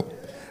Bible.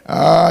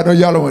 I know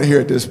y'all don't want to hear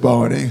it this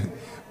morning,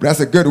 but that's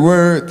a good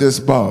word this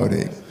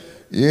morning.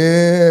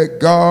 Yeah,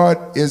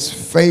 God is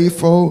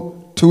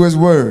faithful to his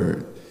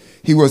word.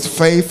 He was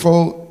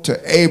faithful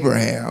to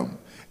Abraham,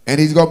 and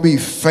he's going to be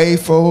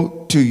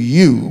faithful to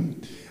you.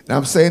 And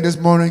I'm saying this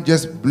morning,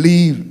 just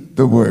believe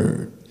the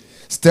word.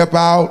 Step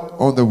out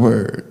on the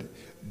word.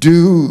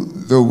 Do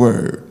the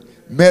word.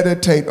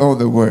 Meditate on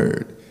the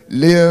word.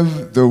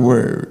 Live the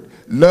word.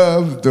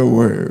 Love the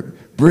word.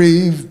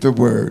 Breathe the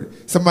word.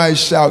 Somebody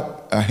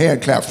shout a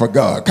hand clap for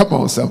God. Come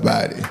on,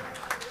 somebody.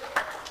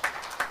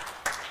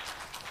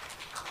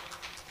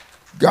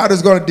 God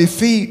is going to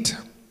defeat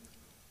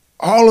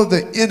all of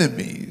the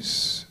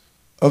enemies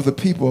of the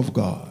people of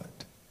God,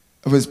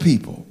 of his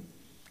people.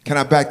 Can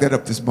I back that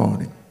up this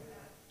morning?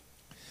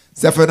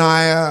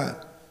 Zephaniah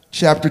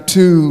chapter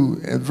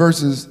 2 and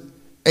verses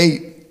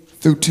 8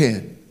 through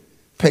 10.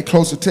 Pay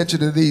close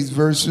attention to these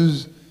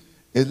verses.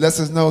 It lets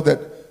us know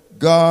that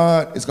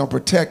God is going to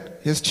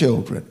protect his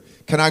children.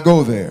 Can I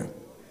go there?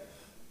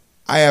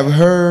 I have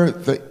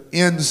heard the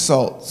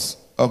insults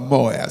of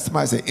Moab.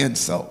 Somebody say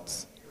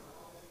insults.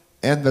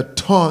 And the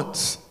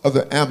taunts of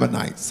the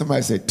Ammonites.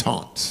 Somebody say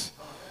taunts.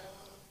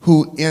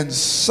 Who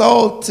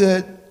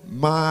insulted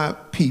my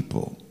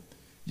people.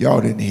 Y'all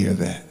didn't hear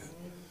that.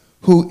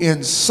 Who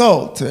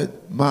insulted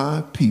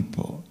my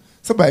people.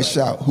 Somebody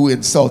shout, who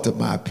insulted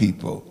my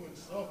people.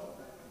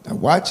 Now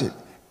watch it.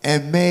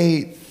 And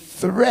made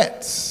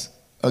threats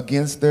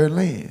against their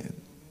land.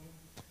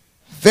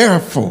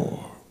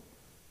 Therefore,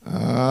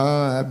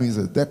 that means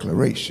a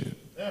declaration.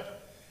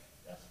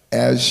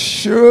 As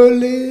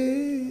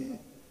surely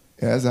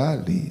as I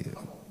live,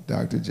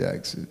 Dr.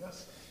 Jackson,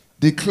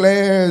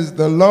 declares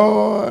the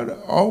Lord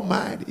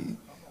Almighty,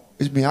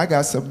 which means I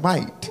got some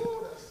might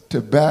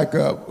to back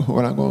up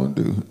what I'm going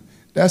to do.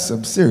 That's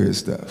some serious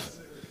stuff.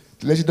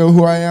 To let you know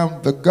who I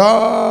am, the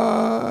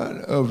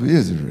God of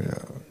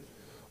Israel.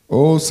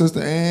 Oh,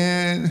 Sister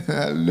Ann,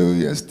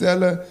 hallelujah,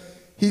 Stella,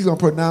 he's going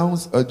to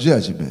pronounce a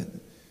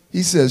judgment.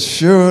 He says,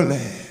 surely.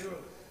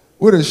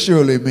 What does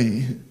surely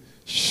mean?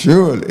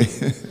 Surely.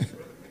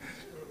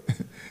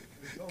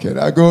 Can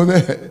I go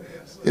there?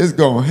 It's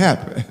going to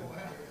happen.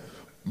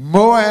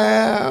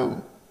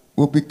 Moab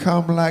will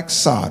become like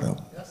Sodom.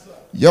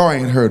 Y'all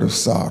ain't heard of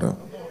Sodom.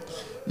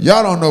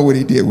 Y'all don't know what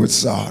he did with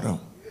Sodom.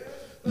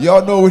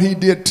 Y'all know what he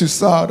did to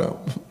Sodom.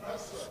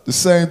 The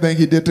same thing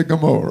he did to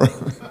Gomorrah.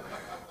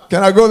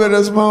 Can I go there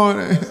this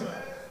morning?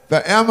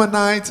 The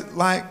Ammonites,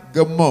 like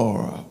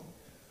Gomorrah,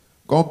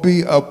 gonna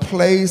be a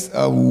place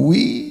of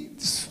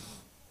weeds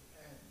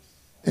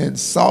and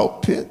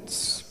salt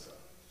pits,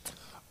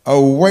 a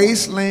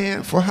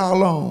wasteland for how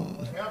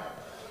long?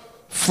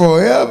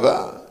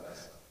 Forever.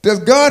 Does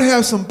God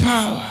have some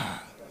power?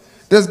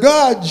 Does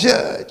God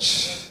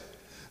judge?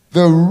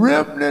 The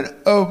remnant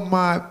of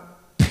my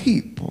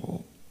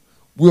people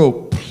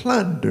will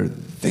plunder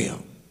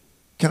them.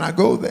 Can I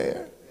go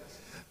there?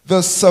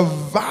 The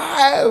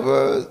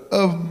survivors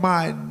of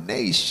my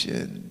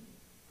nation,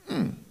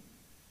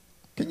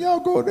 can y'all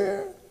go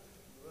there?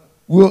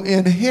 Will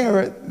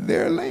inherit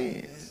their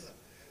land.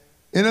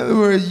 In other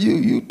words,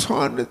 you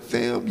taunted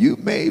them, you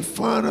made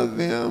fun of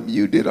them,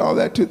 you did all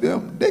that to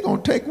them. They're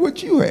going to take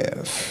what you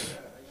have.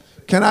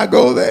 Can I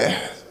go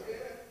there?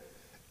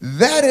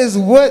 That is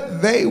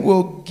what they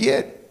will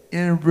get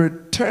in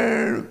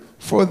return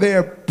for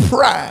their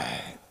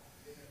pride.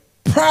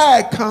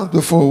 Pride comes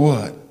before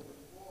what?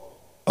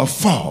 A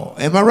fall.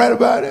 Am I right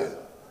about it?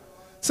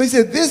 So he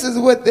said, this is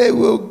what they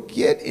will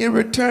get in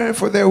return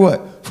for their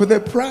what? For their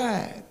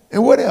pride.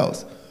 And what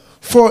else?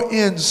 For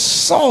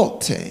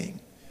insulting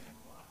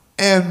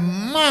and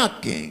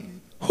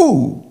mocking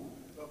who?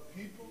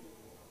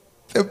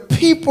 The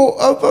people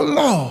of the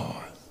Lord.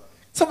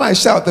 Somebody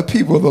shout, the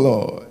people of the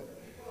Lord.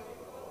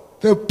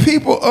 The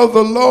people of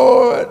the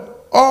Lord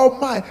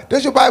Almighty.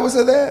 Does your Bible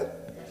say that?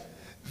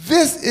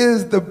 This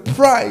is the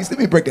price, let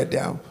me break that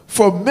down,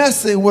 for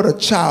messing with a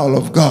child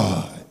of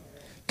God.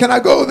 Can I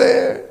go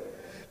there?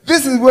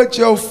 This is what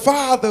your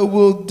Father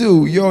will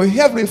do, your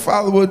Heavenly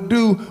Father will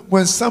do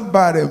when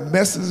somebody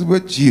messes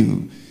with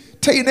you.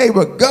 Tell your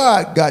neighbor,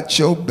 God got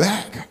your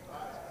back.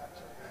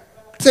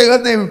 Tell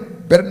your neighbor,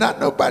 better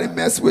not nobody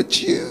mess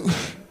with you.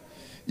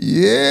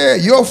 Yeah,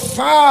 your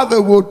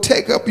Father will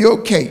take up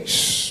your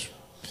case.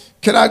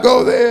 Can I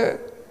go there?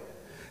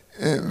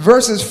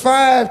 Verses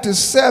 5 to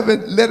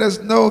 7 let us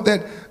know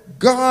that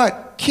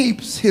God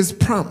keeps his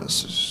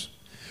promises.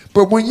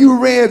 But when you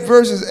read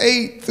verses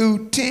 8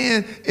 through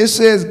 10, it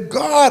says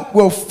God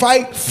will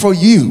fight for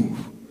you.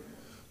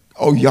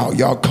 Oh,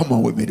 y'all come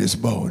on with me this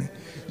morning.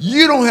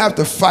 You don't have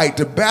to fight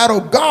the battle.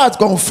 God's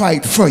going to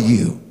fight for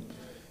you.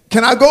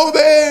 Can I go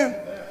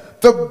there?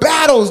 The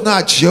battle's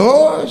not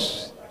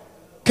yours.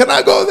 Can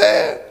I go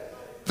there?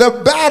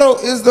 The battle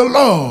is the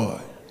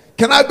Lord.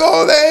 Can I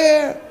go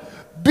there?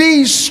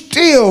 Be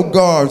still,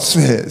 God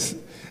says,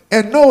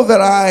 and know that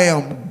I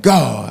am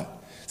God.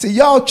 See,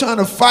 y'all trying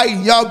to fight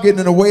and y'all getting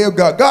in the way of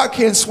God. God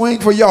can't swing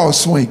for y'all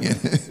swinging.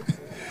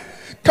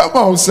 Come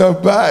on,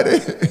 somebody.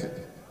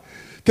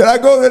 Can I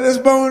go there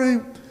this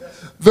morning?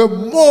 The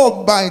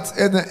Moabites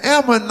and the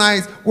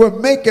Ammonites were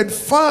making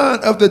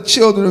fun of the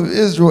children of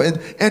Israel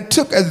and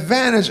took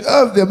advantage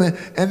of them.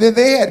 And then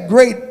they had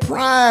great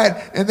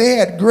pride and they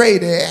had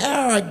great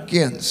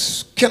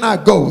arrogance. Can I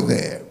go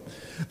there?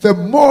 The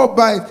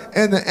Moabites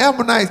and the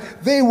Ammonites,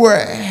 they were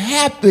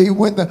happy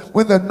when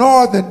the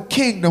northern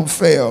kingdom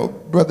fell,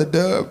 Brother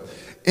Dove.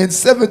 In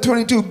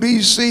 722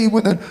 BC,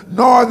 when the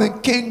northern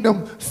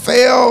kingdom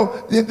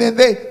fell, then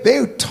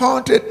they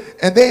taunted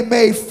and they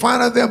made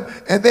fun of them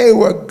and they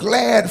were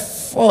glad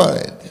for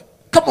it.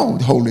 Come on,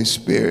 Holy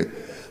Spirit.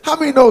 How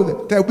many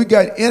know that we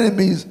got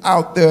enemies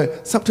out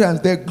there?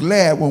 Sometimes they're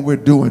glad when we're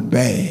doing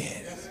bad.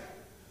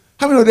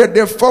 How many know that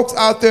there are folks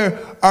out there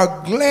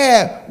are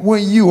glad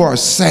when you are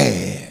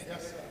sad?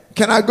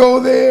 Can I go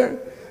there?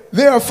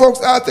 There are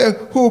folks out there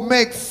who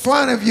make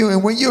fun of you,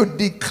 and when you're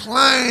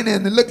declining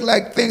and it looks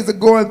like things are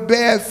going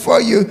bad for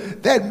you,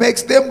 that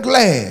makes them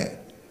glad.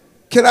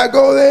 Can I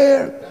go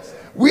there?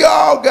 We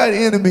all got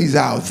enemies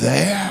out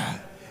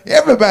there.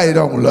 Everybody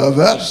don't love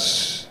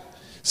us.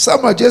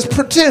 Some are just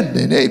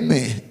pretending,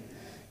 amen.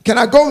 Can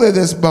I go there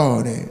this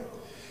morning?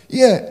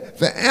 Yeah,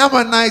 the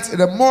Ammonites and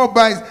the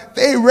Moabites,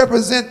 they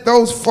represent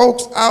those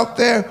folks out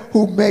there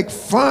who make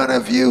fun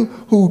of you,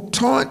 who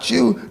taunt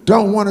you,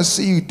 don't want to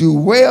see you do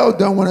well,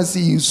 don't want to see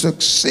you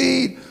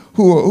succeed,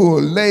 who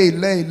will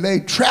lay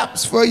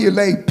traps for you,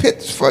 lay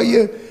pits for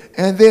you,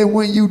 and then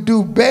when you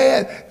do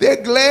bad,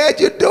 they're glad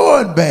you're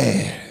doing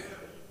bad.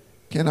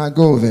 Can I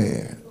go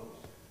there?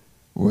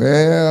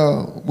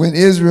 Well, when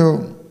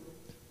Israel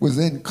was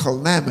in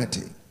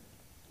calamity,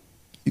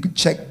 you can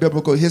check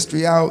biblical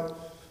history out.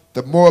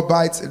 The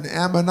Moabites and the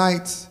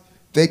Ammonites,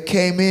 they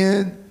came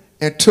in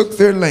and took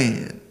their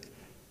land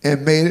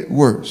and made it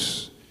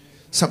worse.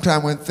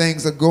 Sometimes when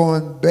things are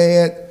going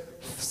bad,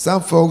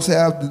 some folks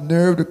have the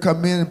nerve to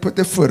come in and put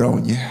their foot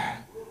on you.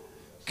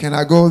 Can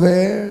I go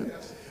there?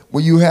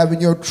 When you having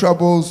your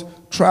troubles,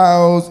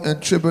 trials,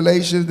 and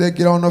tribulations, they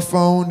get on the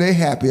phone, they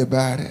happy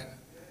about it.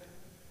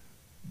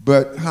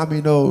 But how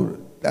many know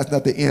that's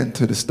not the end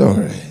to the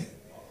story?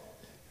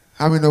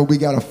 How many know we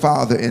got a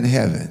Father in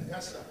heaven?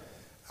 Yes, sir.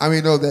 How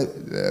many know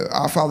that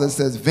our Father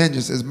says,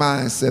 vengeance is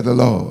mine, said the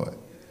Lord.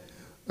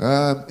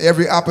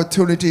 Every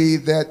opportunity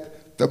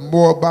that the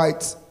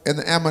Moabites and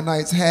the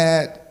Ammonites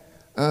had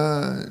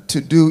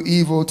to do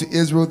evil to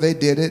Israel, they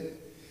did it.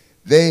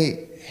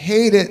 They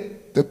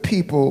hated the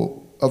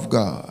people of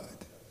God.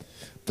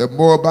 The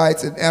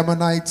Moabites and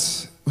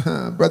Ammonites,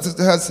 brothers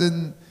and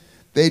husbands,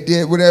 they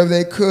did whatever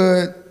they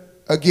could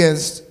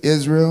against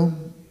Israel.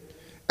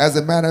 As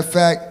a matter of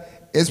fact,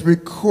 it's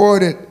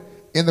recorded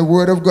in the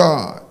Word of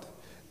God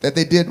that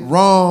they did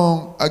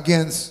wrong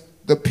against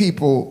the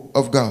people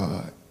of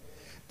God.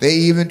 They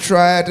even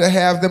tried to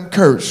have them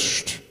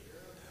cursed.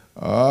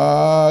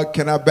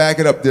 Can I back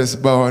it up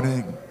this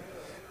morning?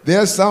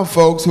 There's some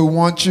folks who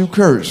want you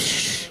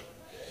cursed,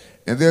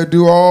 and they'll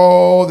do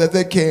all that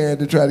they can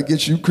to try to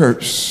get you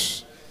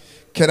cursed.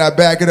 Can I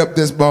back it up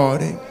this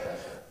morning?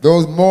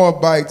 Those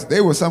Moabites, they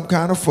were some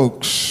kind of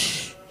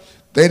folks.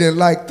 They didn't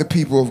like the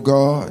people of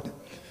God.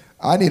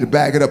 I need to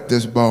back it up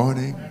this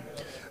morning.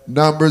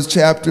 Numbers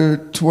chapter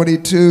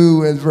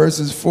 22 and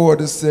verses 4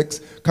 to 6.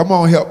 Come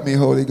on, help me,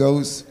 Holy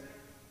Ghost.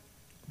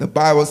 The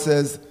Bible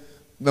says,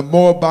 the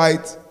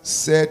Moabites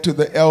said to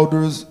the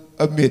elders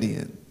of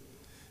Midian,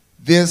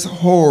 this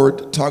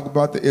horde, talk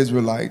about the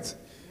Israelites,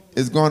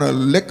 is going to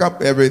lick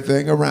up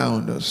everything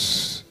around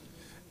us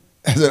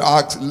as an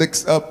ox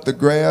licks up the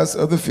grass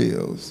of the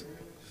fields.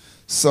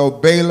 So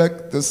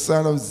Balak, the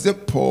son of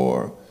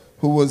Zippor,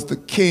 who was the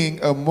king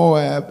of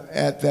Moab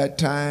at that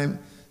time,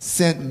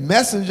 sent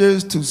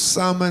messengers to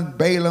summon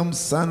Balaam,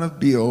 son of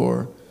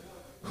Beor,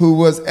 who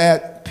was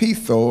at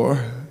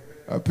Pethor,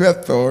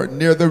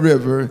 near the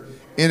river,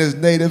 in his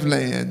native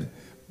land.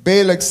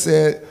 Balak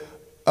said,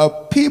 a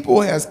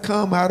people has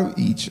come out of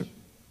Egypt.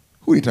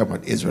 Who are you talking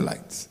about?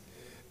 Israelites.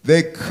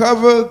 They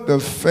covered the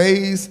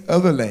face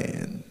of the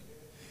land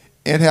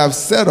and have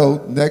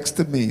settled next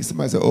to me.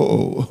 Somebody said,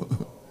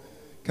 oh.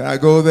 Can I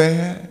go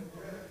there?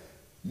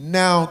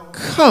 Now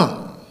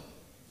come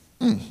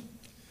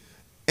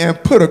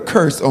and put a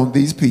curse on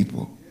these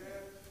people.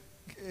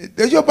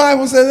 Does your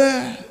Bible say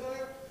that?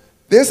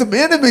 There's some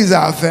enemies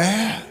out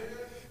there.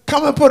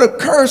 Come and put a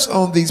curse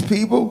on these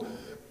people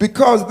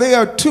because they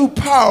are too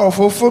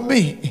powerful for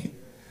me.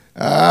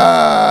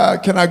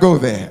 Can I go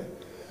there?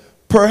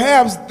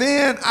 Perhaps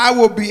then I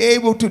will be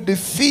able to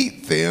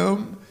defeat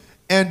them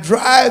and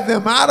drive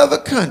them out of the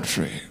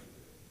country.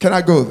 Can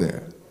I go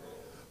there?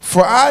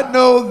 For I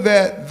know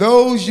that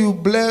those you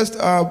blessed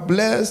are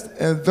blessed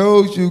and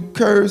those you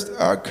cursed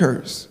are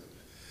cursed.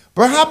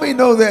 But how many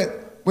know that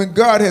when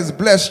God has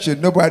blessed you,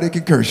 nobody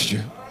can curse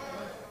you?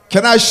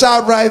 Can I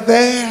shout right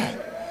there?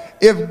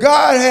 If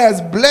God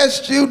has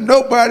blessed you,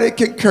 nobody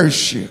can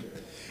curse you.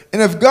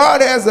 And if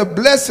God has a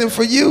blessing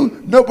for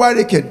you,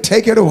 nobody can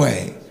take it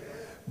away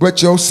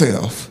but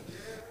yourself.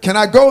 Can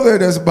I go there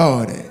this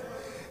morning?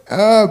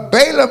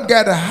 Balaam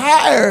got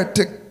hired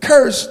to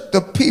curse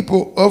the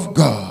people of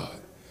God.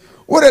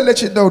 What I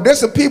let you know, there's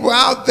some people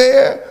out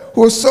there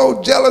who are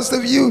so jealous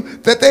of you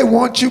that they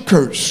want you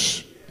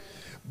cursed.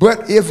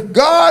 But if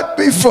God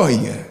be for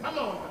you,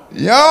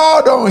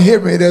 y'all don't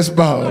hear me this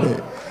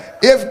morning.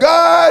 If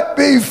God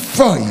be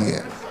for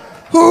you,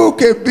 who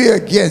can be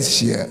against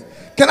you?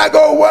 Can I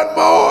go one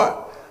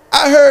more?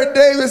 I heard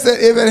David say,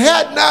 if it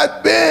had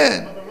not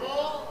been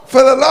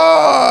for the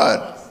Lord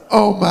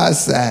on my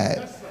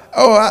side.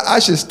 Oh, I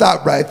should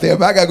stop right there,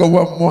 but I got to go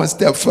one more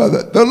step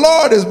further. The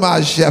Lord is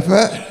my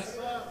shepherd.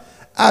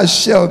 I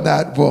shall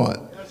not want.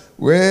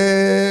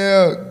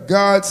 Well,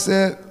 God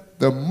said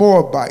the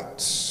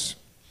Moabites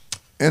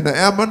and the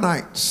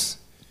Ammonites,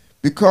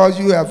 because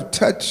you have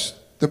touched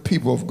the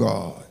people of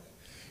God,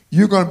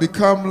 you're going to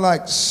become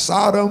like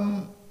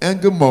Sodom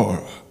and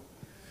Gomorrah.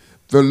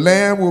 The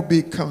land will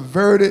be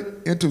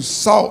converted into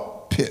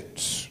salt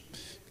pits,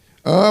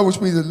 which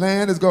means the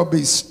land is going to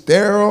be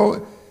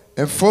sterile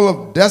and full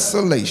of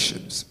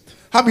desolations.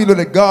 How many know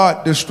that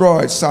God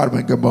destroyed Sodom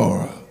and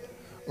Gomorrah?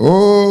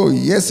 Oh,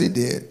 yes, he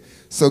did.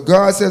 So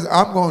God says,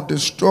 I'm going to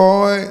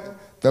destroy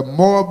the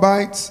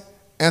Moabites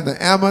and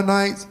the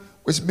Ammonites,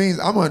 which means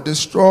I'm going to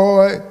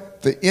destroy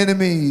the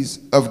enemies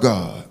of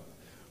God.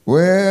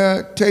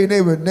 Well, tell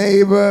your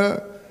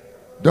neighbor,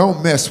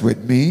 don't mess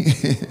with me.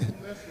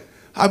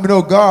 How many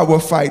know God will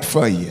fight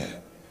for you?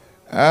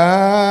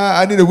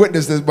 I need to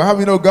witness this, but how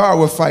many know God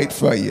will fight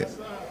for you?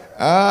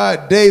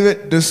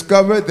 David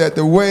discovered that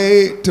the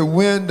way to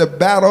win the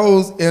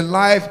battles in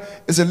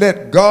life is to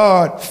let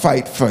God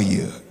fight for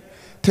you.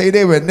 Tell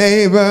your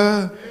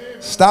neighbor,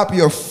 stop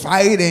your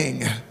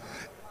fighting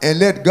and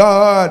let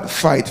God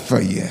fight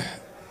for you.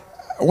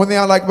 One thing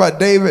I like about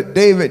David,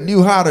 David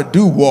knew how to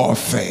do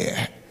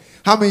warfare.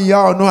 How many of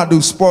y'all know how to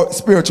do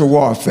spiritual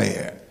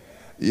warfare?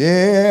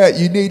 Yeah,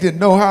 you need to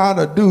know how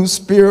to do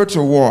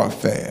spiritual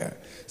warfare.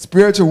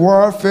 Spiritual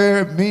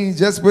warfare means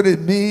just what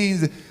it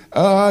means.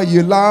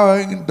 You're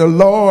allowing the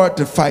Lord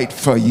to fight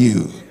for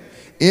you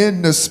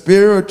in the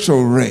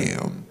spiritual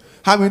realm.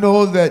 How many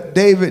know that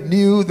David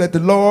knew that the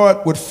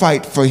Lord would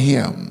fight for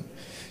him?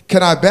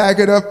 Can I back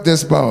it up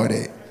this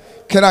morning?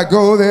 Can I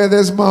go there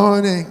this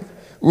morning?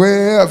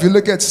 Well, if you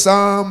look at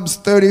Psalms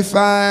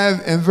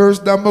 35 and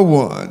verse number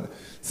 1,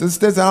 since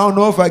this, I don't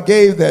know if I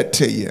gave that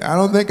to you. I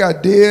don't think I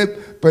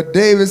did, but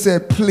David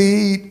said,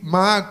 plead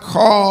my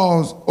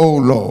cause, O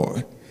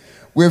Lord,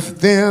 with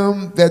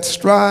them that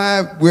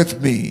strive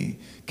with me.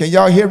 Can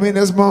y'all hear me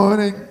this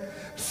morning?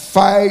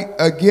 Fight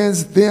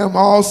against them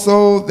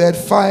also that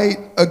fight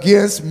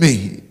against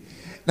me.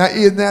 Now,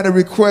 isn't that a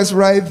request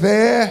right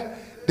there?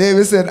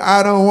 David said,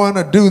 I don't want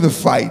to do the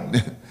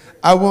fighting.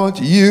 I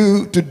want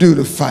you to do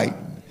the fighting.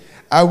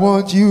 I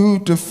want you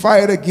to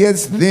fight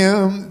against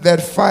them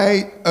that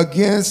fight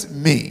against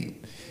me.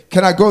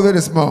 Can I go there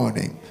this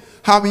morning?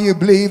 How many of you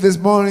believe this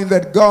morning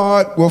that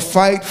God will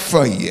fight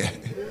for you?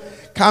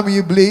 How many of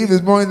you believe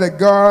this morning that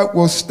God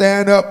will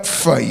stand up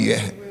for you?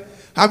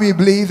 How many of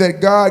you believe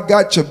that God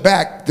got your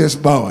back this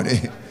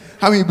morning?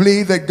 How many of you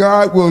believe that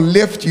God will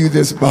lift you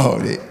this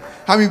morning?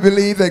 How many of you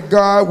believe that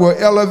God will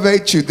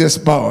elevate you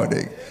this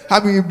morning? How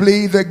many of you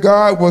believe that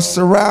God will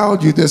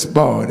surround you this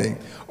morning?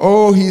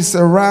 Oh, he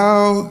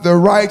surrounds the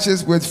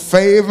righteous with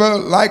favor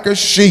like a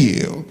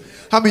shield.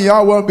 How many of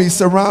y'all want to be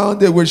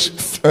surrounded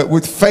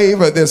with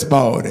favor this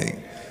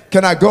morning?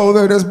 Can I go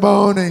there this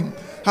morning?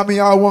 How many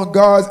of y'all want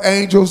God's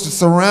angels to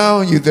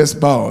surround you this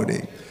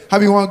morning? How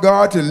many want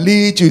God to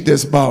lead you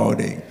this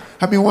morning?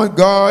 How many want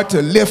God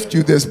to lift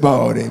you this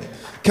morning?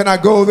 Can I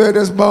go there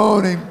this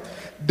morning?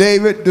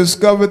 David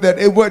discovered that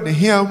it wasn't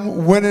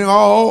him winning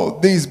all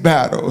these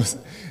battles.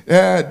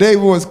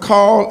 David was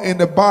called in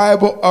the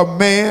Bible a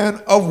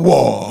man of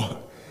war.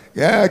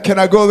 Yeah, can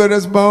I go there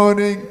this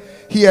morning?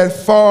 He had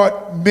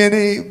fought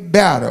many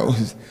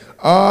battles.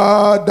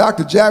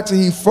 Dr. Jackson,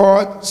 he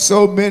fought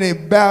so many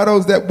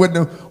battles that when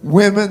the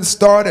women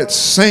started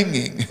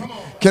singing,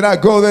 can I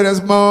go there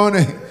this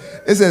morning?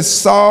 It says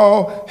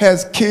Saul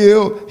has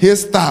killed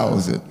his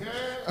 1,000.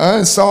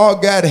 And Saul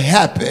got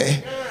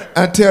happy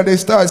until they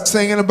started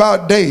singing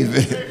about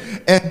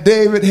David. And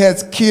David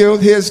has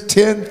killed his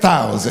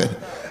 10,000.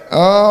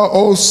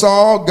 Old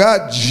Saul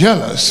got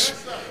jealous.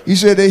 He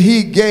said that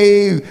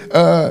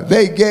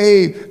they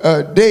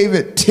gave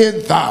David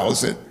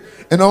 10,000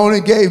 and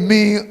only gave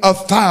me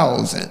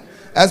 1,000.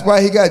 That's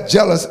why he got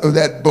jealous of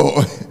that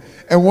boy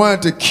and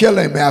wanted to kill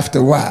him after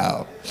a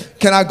while.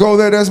 Can I go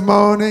there this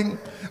morning?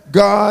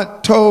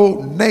 God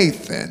told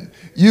Nathan,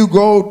 you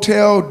go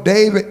tell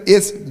David,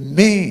 it's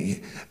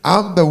me.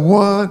 I'm the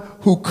one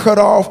who cut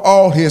off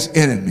all his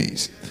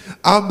enemies.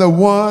 I'm the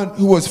one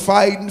who was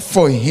fighting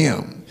for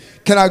him.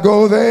 Can I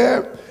go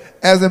there?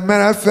 As a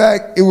matter of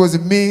fact, it was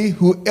me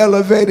who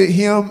elevated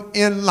him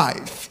in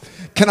life.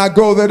 Can I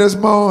go there this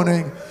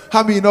morning?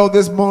 How many know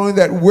this morning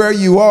that where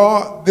you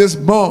are this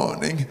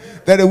morning,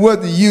 that it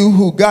wasn't you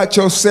who got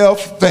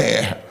yourself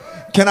there?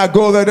 Can I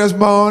go there this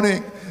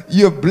morning?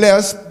 You're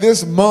blessed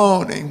this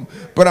morning,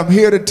 but I'm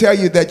here to tell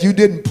you that you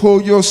didn't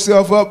pull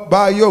yourself up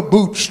by your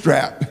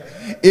bootstrap.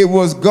 It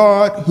was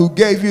God who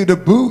gave you the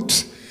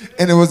boots,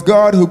 and it was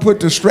God who put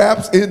the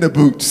straps in the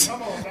boots,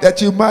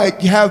 that you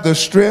might have the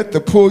strength to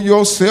pull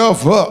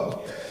yourself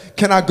up.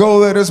 Can I go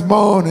there this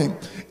morning?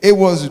 It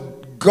was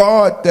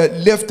God that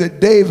lifted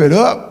David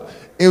up.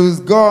 It was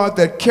God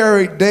that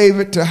carried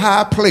David to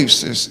high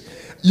places.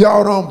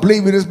 Y'all don't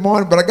believe me this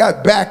morning, but I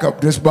got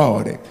backup this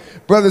morning.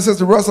 Brother and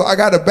Sister Russell, I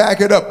got to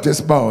back it up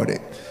this morning.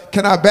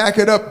 Can I back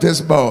it up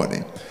this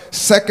morning?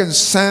 2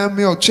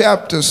 Samuel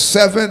chapter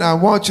 7, I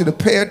want you to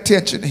pay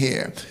attention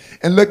here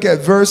and look at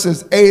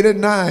verses 8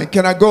 and 9.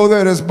 Can I go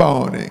there this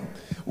morning?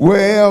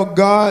 Well,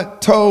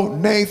 God told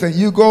Nathan,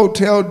 you go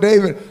tell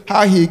David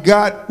how he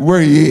got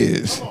where he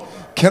is.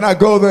 Can I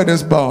go there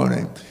this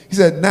morning? He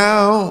said,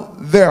 now,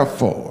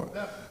 therefore,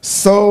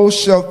 so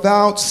shalt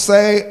thou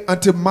say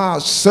unto my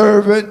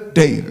servant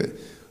David.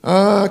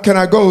 Can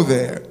I go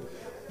there?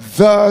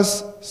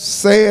 Thus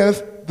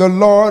saith the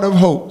Lord of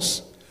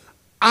hosts,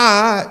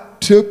 I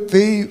took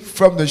thee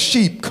from the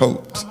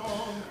sheepcote,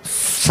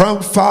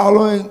 from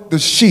following the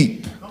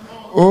sheep.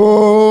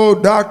 Oh,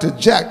 Dr.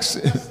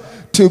 Jackson,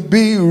 to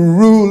be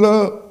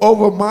ruler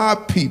over my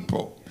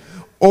people,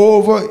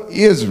 over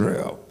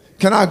Israel.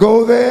 Can I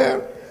go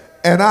there?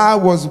 And I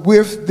was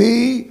with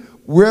thee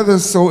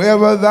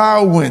whithersoever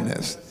thou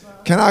wentest.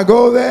 Can I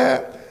go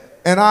there?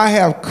 And I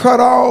have cut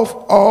off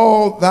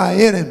all thy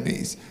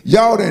enemies.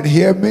 Y'all didn't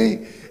hear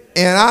me.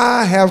 And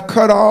I have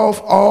cut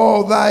off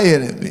all thy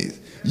enemies.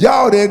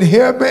 Y'all didn't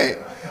hear me.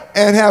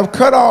 And have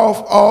cut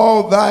off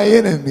all thy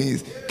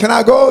enemies. Can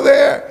I go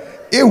there?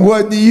 It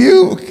wasn't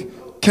you.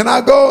 Can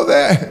I go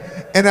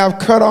there? And have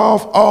cut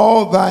off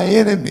all thy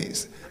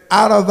enemies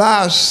out of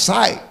thy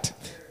sight.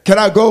 Can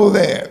I go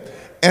there?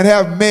 And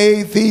have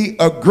made thee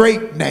a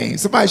great name.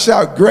 Somebody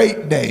shout,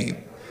 great name.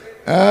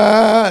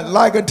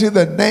 Like unto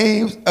the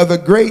names of the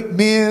great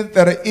men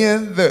that are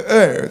in the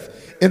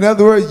earth. In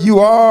other words, you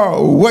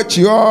are what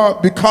you are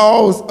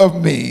because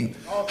of me.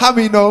 How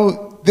many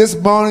know this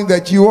morning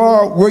that you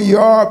are where you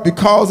are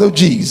because of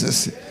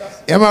Jesus?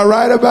 Am I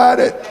right about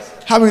it?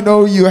 How many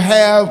know you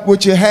have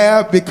what you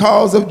have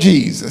because of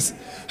Jesus?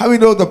 How many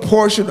know the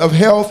portion of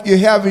health you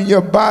have in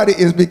your body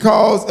is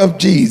because of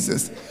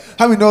Jesus?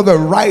 How many know the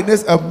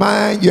rightness of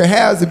mind you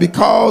have is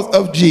because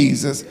of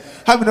Jesus?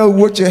 How many know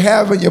what you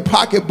have in your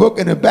pocketbook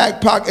and the back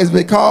pocket is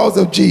because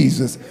of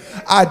Jesus?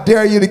 I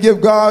dare you to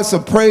give God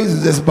some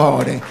praises this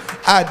morning.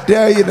 I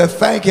dare you to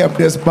thank him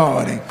this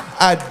morning.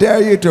 I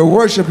dare you to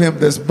worship him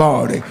this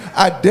morning.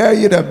 I dare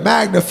you to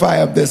magnify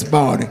him this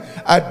morning.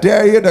 I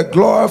dare you to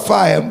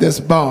glorify him this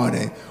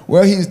morning.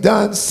 Well, he's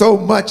done so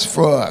much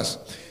for us.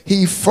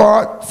 He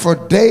fought for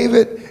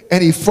David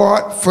and he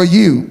fought for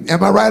you.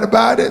 Am I right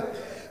about it?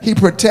 He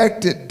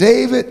protected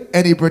David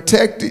and he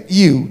protected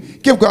you.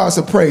 Give God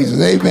some praises.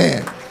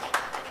 Amen.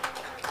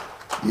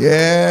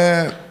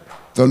 Yeah.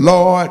 The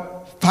Lord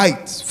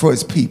fights for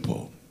his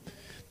people.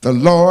 The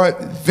Lord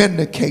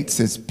vindicates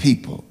his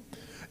people.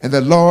 And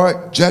the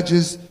Lord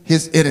judges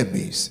his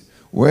enemies.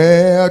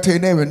 Well, tell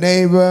your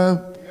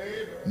neighbor,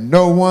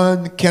 no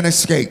one can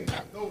escape.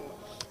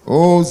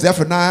 Oh,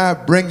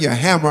 Zephaniah, bring your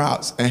hammer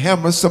out and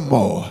hammer some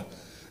more.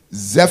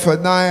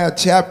 Zephaniah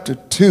chapter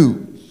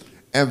 2.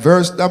 And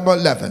verse number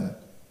 11,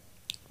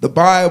 the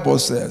Bible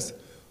says,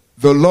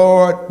 the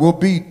Lord will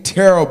be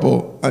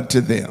terrible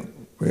unto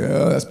them.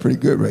 Well, that's pretty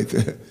good right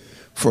there.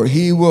 For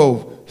he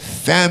will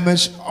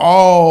famish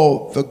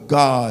all the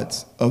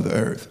gods of the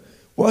earth.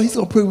 Well, he's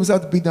going to prove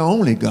himself to be the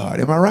only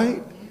God. Am I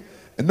right?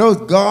 And those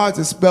gods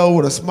are spelled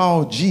with a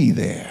small g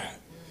there.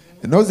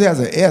 And those has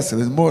an S, so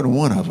there's more than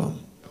one of them.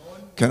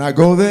 Can I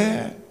go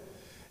there?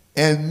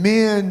 And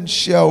men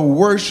shall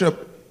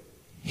worship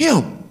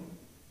him.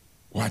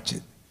 Watch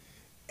it.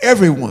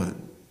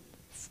 Everyone.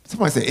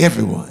 Somebody say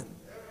everyone.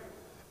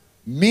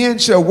 Men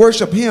shall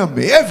worship him,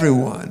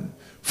 everyone,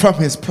 from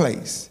his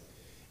place.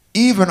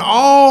 Even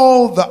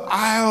all the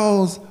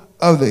isles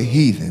of the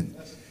heathen.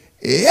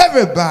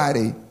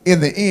 Everybody in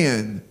the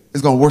end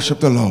is going to worship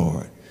the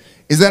Lord.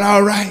 Is that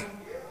all right?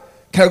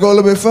 Can I go a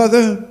little bit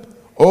further?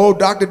 Oh,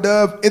 Dr.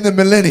 Dove, in the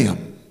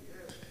millennium,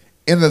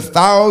 in the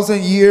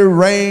 1,000-year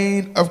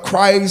reign of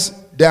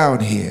Christ down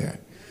here,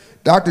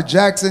 Dr.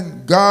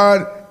 Jackson,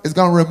 God is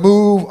going to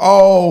remove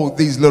all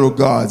these little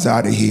gods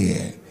out of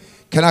here.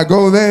 Can I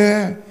go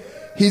there?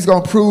 He's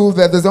going to prove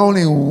that there's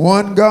only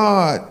one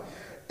God,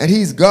 and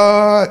he's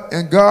God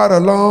and God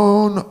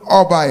alone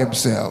all by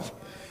himself.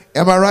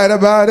 Am I right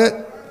about it?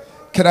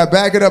 Can I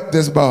back it up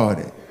this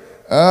morning?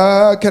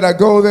 Can I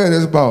go there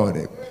this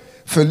morning?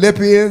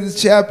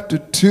 Philippians chapter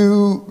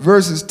 2,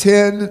 verses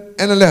 10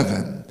 and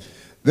 11.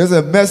 There's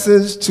a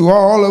message to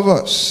all of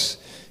us.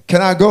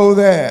 Can I go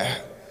there?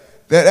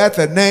 That at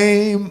the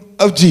name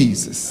of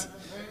Jesus,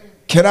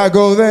 can I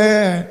go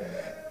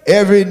there?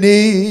 Every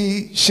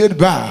knee should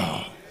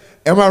bow.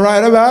 Am I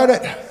right about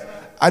it?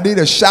 I need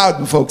a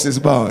shouting folks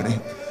this morning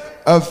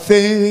of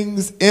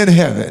things in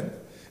heaven.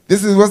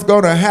 This is what's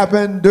going to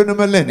happen during the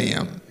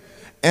millennium.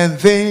 And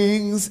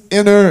things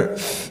in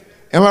earth.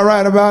 Am I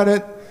right about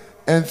it?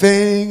 And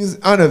things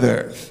under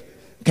the earth.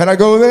 Can I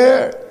go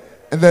there?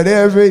 And that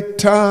every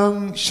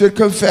tongue should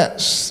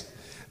confess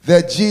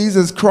that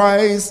Jesus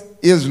Christ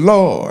is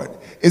Lord.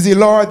 Is he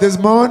Lord this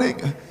morning?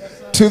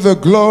 To the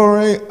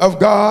glory of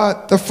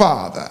God the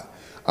Father.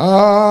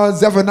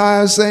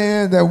 Zephaniah is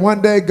saying that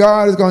one day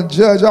God is going to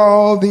judge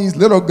all these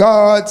little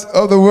gods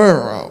of the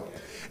world.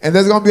 And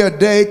there's going to be a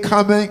day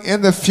coming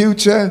in the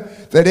future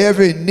that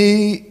every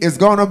knee is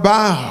going to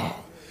bow.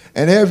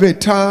 And every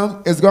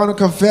tongue is going to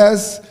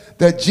confess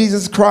that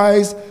Jesus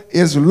Christ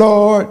is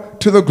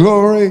Lord to the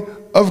glory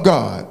of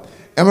God.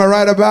 Am I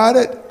right about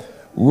it?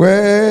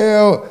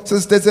 Well,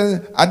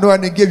 Sister, I know I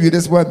didn't give you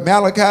this one.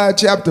 Malachi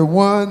chapter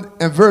 1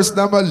 and verse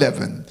number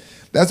 11.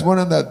 That's one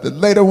of the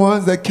later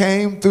ones that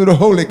came through the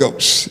Holy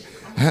Ghost.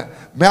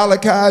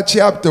 Malachi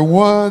chapter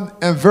 1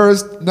 and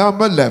verse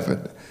number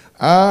 11.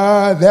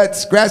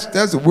 That's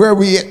where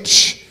we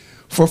itch.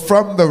 For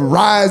from the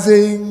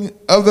rising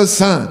of the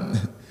sun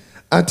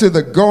unto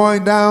the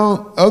going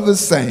down of the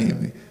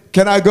same.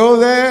 Can I go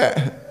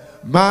there?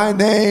 My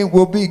name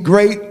will be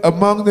great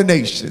among the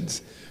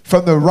nations.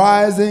 From the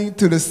rising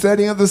to the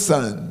setting of the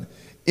sun,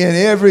 in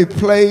every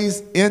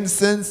place,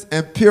 incense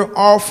and pure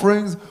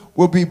offerings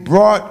will be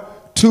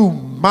brought to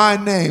my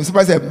name.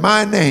 Somebody said,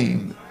 my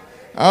name.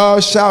 Oh,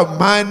 shout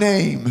my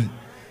name.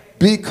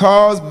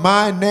 because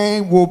my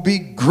name will be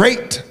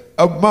great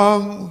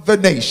among the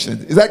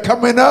nations. Is that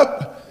coming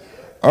up?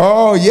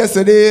 Oh, yes,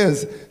 it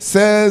is,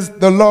 says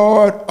the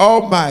Lord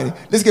Almighty.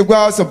 Let's give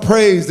God some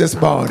praise this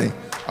morning.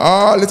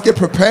 Oh, let's get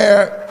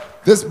prepared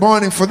this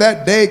morning for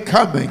that day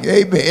coming.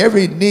 Amen.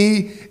 Every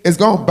knee is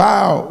going to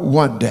bow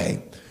one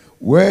day.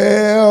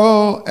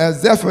 Well,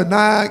 as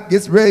Zephaniah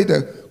gets ready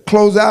to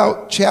close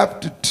out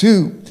chapter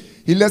 2,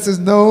 he lets us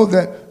know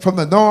that from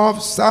the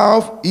north,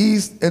 south,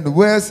 east, and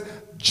west,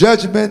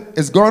 judgment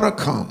is going to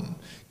come.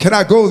 Can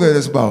I go there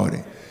this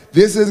morning?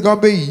 This is going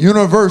to be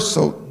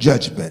universal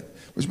judgment,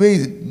 which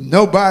means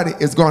nobody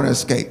is going to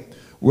escape.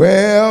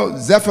 Well,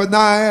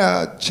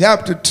 Zephaniah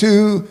chapter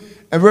 2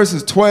 and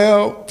verses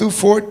 12 through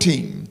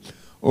 14.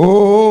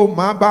 Oh,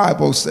 my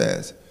Bible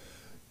says,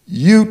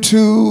 you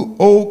too,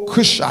 O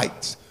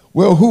Cushites.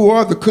 Well, who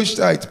are the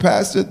Cushites,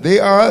 Pastor? They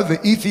are the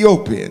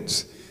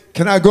Ethiopians.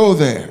 Can I go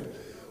there?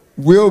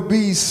 Will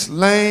be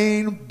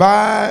slain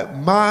by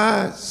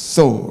my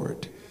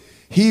sword.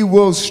 He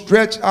will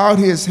stretch out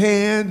his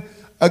hand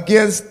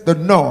against the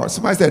north.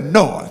 Somebody said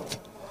north.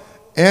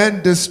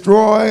 And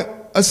destroy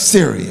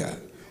Assyria.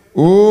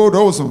 Oh,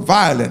 those are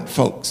violent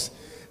folks.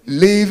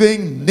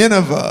 Leaving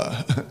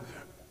Nineveh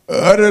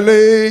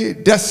utterly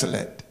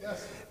desolate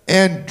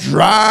and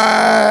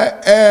dry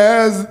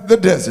as the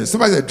desert.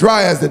 Somebody said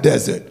dry as the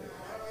desert.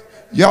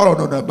 Y'all don't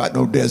know nothing about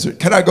no desert.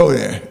 Can I go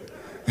there?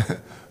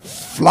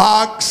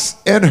 Flocks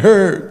and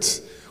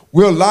herds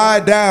will lie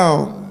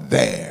down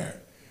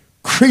there.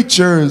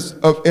 Creatures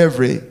of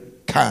every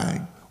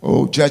kind.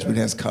 Oh, judgment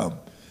has come.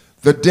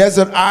 The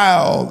desert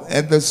owl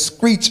and the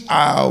screech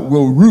owl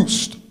will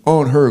roost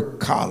on her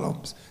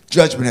columns.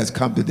 Judgment has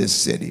come to this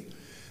city.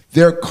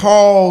 Their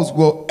calls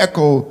will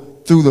echo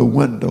through the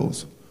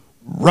windows.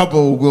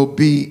 Rubble will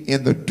be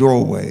in the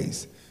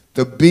doorways.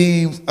 The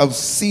beams of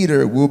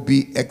cedar will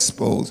be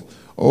exposed.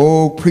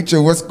 Oh,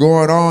 preacher, what's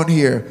going on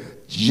here?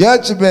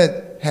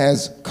 Judgment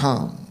has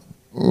come.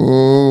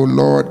 Oh,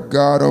 Lord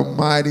God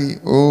Almighty.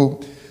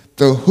 Oh,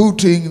 the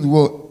hooting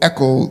will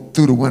echo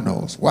through the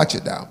windows. Watch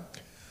it now.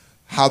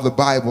 How the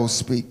Bible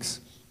speaks.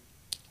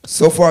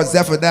 So far,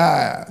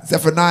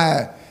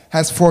 Zephaniah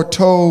has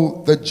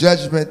foretold the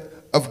judgment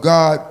of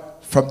God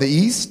from the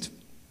east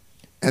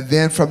and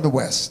then from the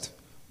west.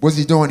 What's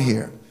he doing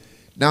here?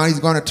 Now he's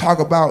going to talk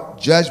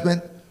about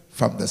judgment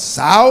from the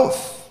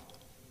south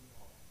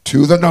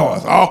to the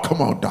north. Oh,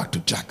 come on, Dr.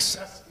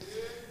 Jackson.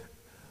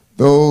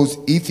 Those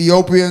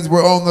Ethiopians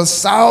were on the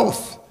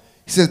south.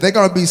 He says they're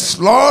going to be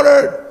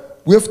slaughtered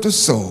with the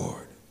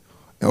sword.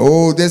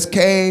 Oh, this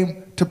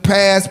came to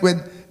pass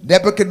when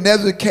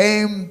Nebuchadnezzar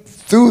came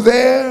through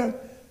there.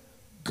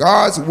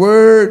 God's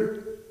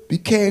word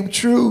became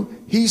true.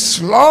 He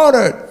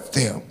slaughtered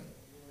them.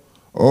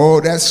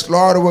 Oh, that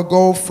slaughter will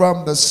go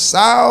from the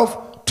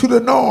south to the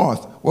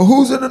north. Well,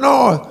 who's in the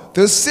north?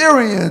 The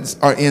Assyrians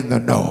are in the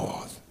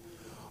north.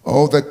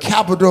 Oh, the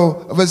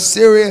capital of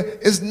Assyria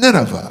is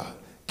Nineveh.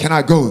 Can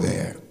I go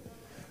there?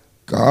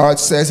 God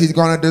says he's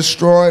going to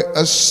destroy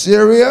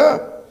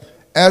Assyria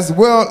as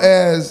well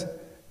as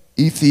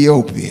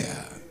Ethiopia.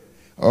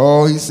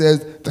 Oh, he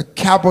says the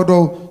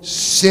capital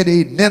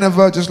city,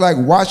 Nineveh, just like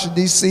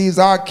Washington, D.C. is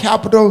our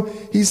capital,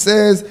 he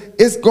says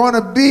it's going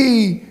to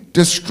be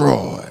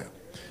destroyed.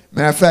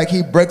 Matter of fact,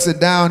 he breaks it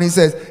down. He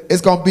says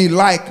it's going to be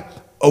like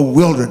a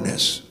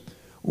wilderness.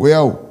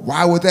 Well,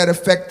 why would that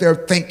affect their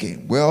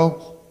thinking?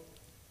 Well,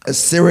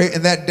 Assyria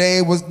in that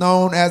day was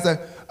known as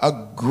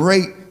a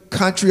great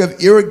country of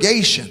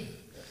irrigation.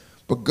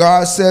 But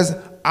God says,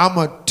 I'm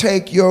going to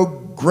take your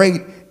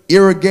great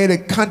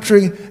irrigated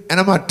country and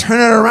I'm going to turn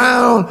it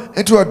around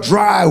into a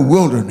dry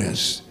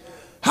wilderness.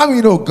 How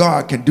many know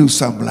God can do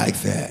something like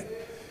that?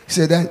 He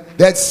said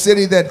that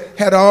city that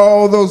had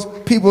all those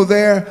people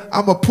there,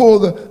 I'm going to pull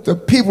the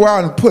people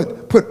out and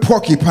put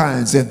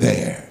porcupines in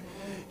there,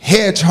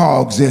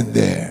 hedgehogs in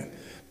there,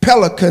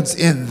 pelicans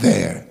in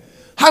there.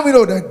 How many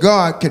know that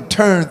God can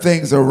turn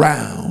things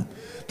around?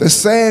 The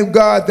same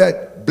God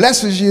that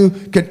blesses you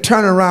can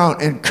turn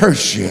around and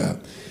curse you.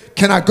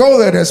 Can I go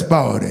there this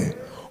morning?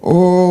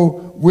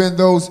 Oh, when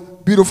those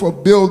beautiful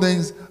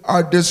buildings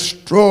are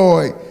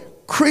destroyed,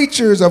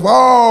 creatures of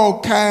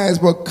all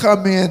kinds will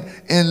come in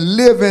and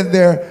live in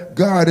there,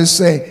 God is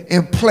saying,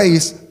 in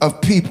place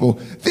of people.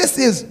 This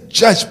is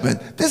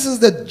judgment. This is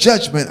the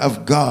judgment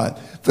of God.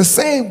 The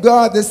same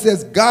God that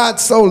says God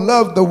so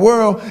loved the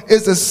world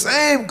is the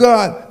same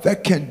God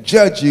that can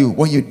judge you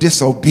when you're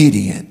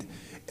disobedient.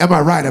 Am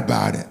I right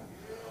about it?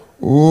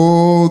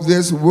 Oh,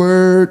 this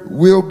word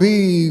will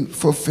be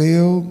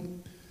fulfilled.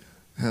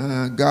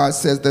 God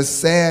says the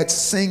sad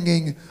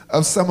singing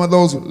of some of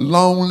those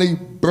lonely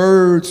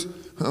birds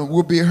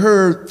will be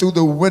heard through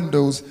the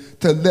windows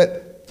to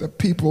let the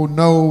people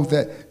know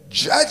that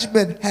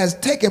judgment has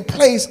taken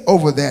place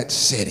over that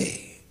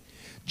city.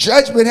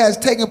 Judgment has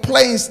taken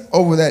place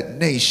over that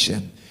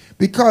nation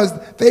because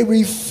they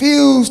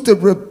refused to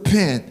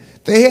repent.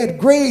 They had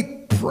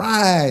great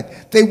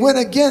pride. They went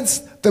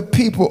against the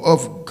people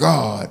of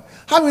God.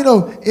 How many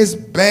know it's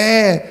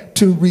bad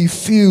to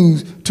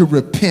refuse to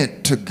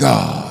repent to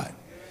God?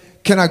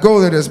 Can I go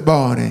there this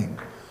morning?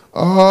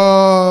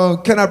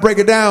 Oh, can I break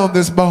it down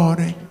this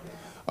morning?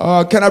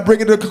 Can I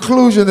bring it to a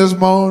conclusion this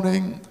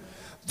morning?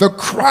 The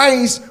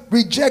Christ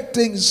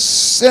rejecting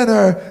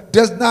sinner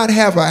does not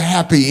have a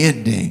happy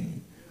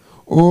ending.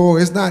 Oh,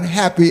 it's not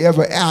happy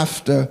ever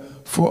after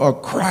for a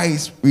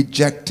Christ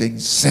rejecting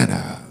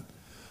sinner.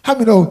 How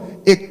many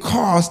know it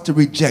costs to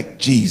reject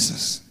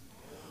Jesus?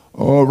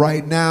 Oh,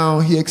 right now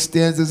he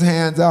extends his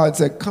hands out and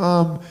said,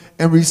 come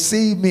and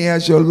receive me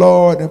as your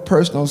Lord and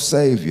personal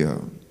Savior.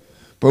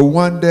 But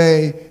one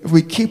day, if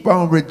we keep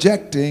on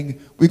rejecting,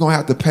 we're going to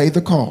have to pay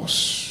the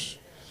cost.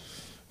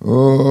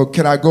 Oh,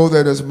 can I go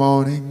there this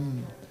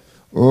morning?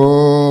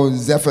 Oh,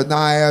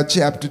 Zephaniah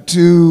chapter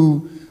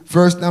 2,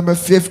 verse number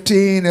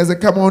 15. As I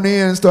come on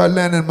in and start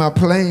landing my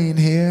plane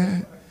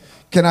here.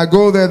 Can I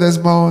go there this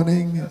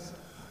morning?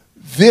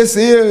 This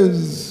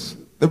is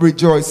the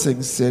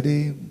rejoicing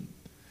city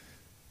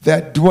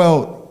that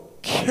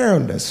dwelt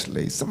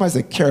carelessly. Somebody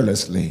say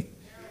carelessly.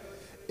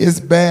 It's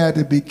bad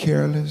to be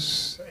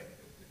careless.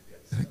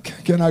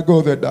 Can I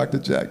go there, Dr.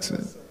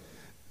 Jackson?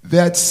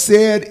 That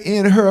said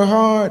in her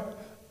heart,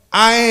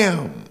 I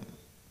am,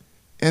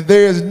 and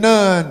there is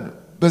none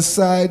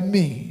beside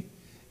me.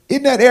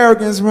 Isn't that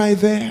arrogance right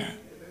there?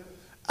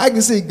 I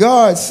can see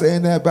God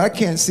saying that, but I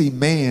can't see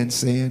man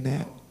saying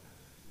that.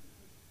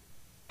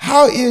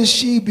 How is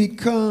she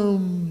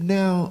become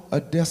now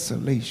a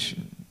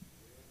desolation?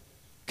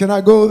 Can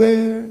I go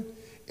there?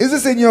 Is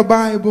this in your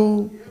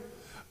Bible?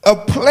 A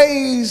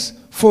place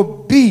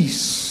for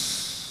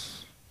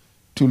beasts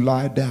to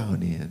lie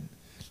down in.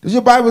 Does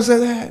your Bible say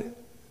that?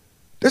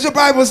 Does your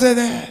Bible say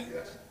that?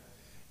 Yes.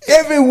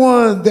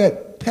 Everyone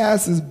that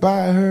passes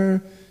by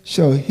her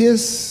shall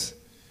hiss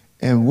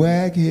and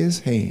wag his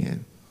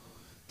hand,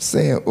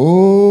 saying,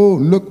 oh,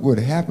 look what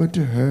happened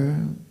to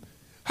her.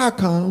 How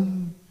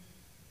come?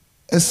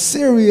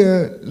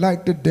 Assyria,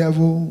 like the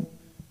devil,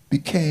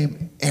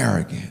 became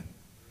arrogant,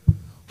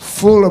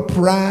 full of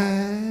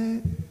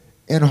pride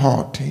and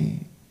haughty.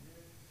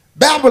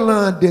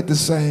 Babylon did the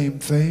same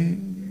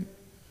thing.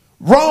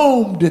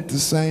 Rome did the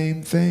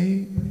same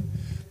thing.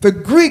 The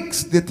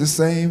Greeks did the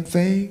same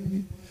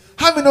thing.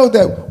 How many know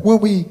that when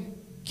we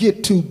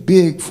get too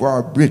big for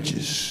our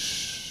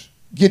britches,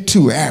 get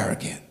too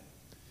arrogant,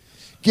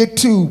 get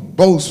too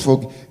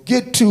boastful,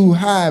 get too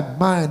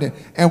high-minded,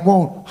 and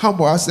won't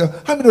humble ourselves,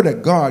 how many know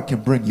that God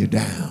can bring you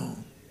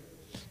down,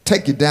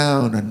 take you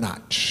down a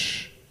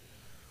notch?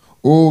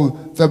 Oh,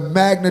 the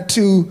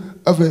magnitude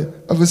of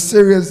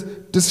Assyria's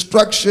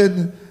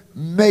destruction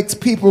makes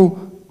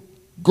people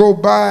go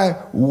by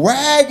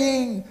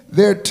wagging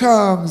their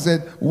tongues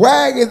and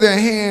wagging their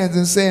hands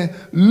and saying,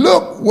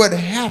 look what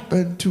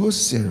happened to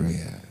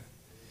Assyria.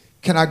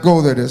 Can I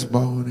go there this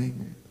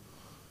morning?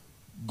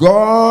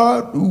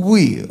 God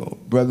will,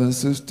 Brother and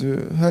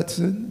Sister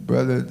Hudson,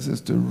 Brother and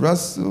Sister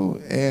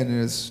Russell,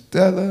 Anna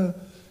Stella,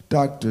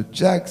 Dr.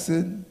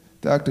 Jackson,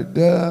 Dr.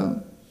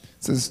 Dove,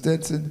 Sister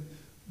Stetson,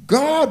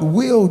 God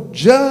will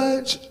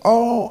judge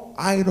all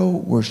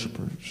idol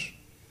worshipers.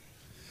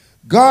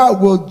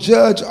 God will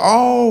judge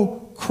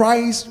all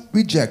Christ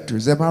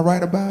rejectors. Am I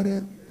right about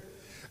it?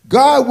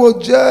 God will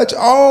judge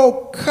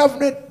all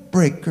covenant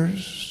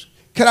breakers.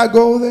 Can I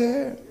go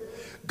there?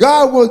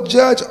 God will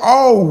judge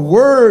all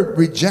word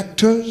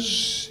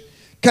rejectors.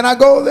 Can I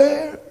go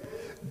there?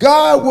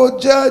 God will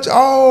judge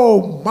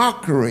all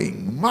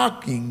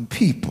mocking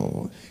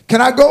people. Can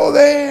I go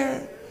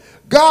there?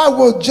 God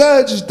will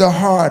judge the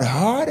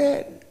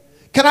hard-hearted.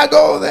 Can I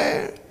go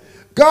there?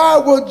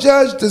 God will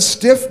judge the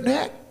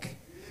stiff-necked.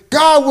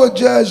 God will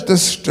judge the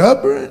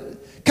stubborn.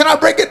 Can I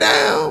break it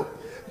down?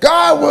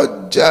 God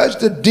will judge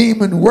the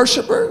demon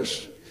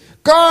worshipers.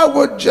 God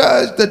will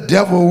judge the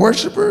devil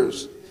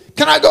worshipers.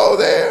 Can I go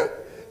there?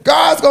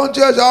 God's going to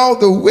judge all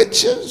the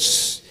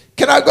witches.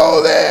 Can I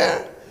go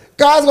there?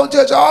 God's going to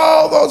judge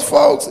all those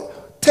folks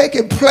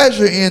taking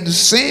pleasure in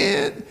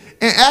sin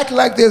and act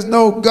like there's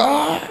no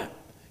God.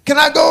 Can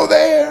I go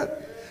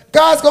there?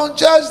 God's going to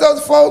judge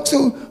those folks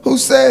who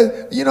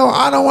say, you know,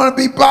 I don't want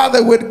to be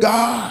bothered with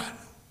God.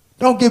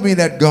 Don't give me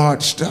that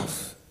God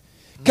stuff.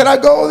 Can I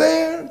go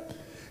there?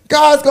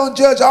 God's going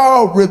to judge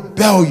all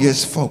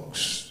rebellious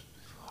folks,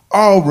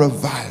 all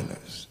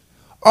revilers,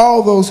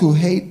 all those who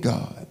hate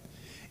God.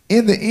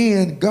 In the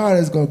end, God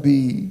is going to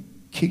be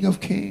King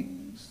of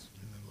Kings,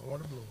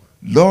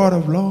 Lord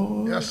of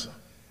Lords, yes, sir,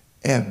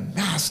 and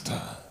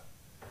Master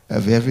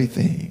of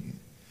everything.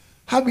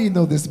 How many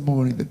know this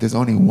morning that there's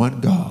only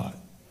one God,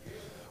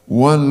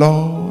 one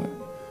Lord,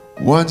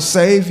 one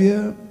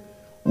Savior,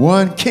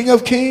 one King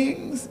of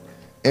Kings,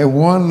 and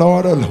one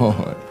Lord of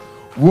Lords,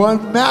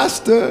 one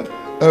Master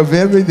of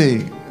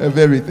everything, of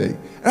everything.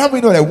 And how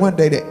many know that one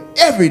day that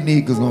every knee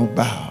is going to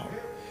bow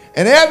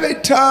and every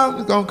tongue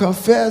is going to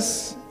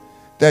confess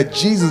that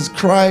Jesus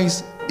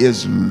Christ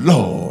is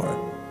Lord,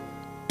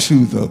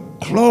 to the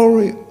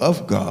glory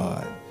of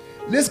God.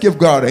 Let's give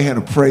God a hand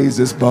of praise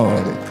this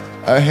morning,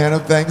 a hand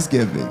of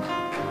thanksgiving.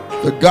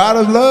 The God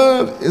of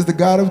love is the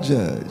God of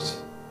judge,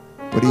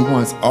 but he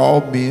wants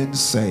all men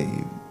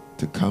saved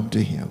to come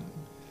to him.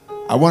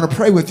 I want to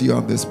pray with you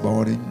on this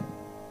morning.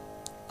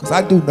 Because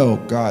I do know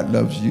God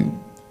loves you.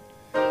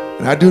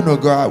 And I do know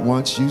God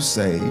wants you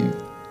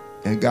saved.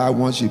 And God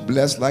wants you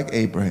blessed like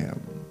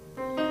Abraham.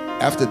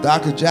 After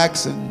Dr.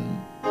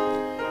 Jackson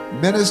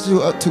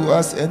ministered to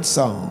us in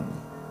song,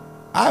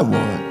 I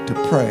want to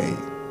pray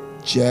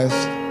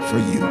just for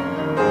you.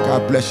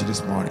 God bless you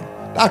this morning.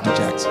 Dr.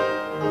 Jackson.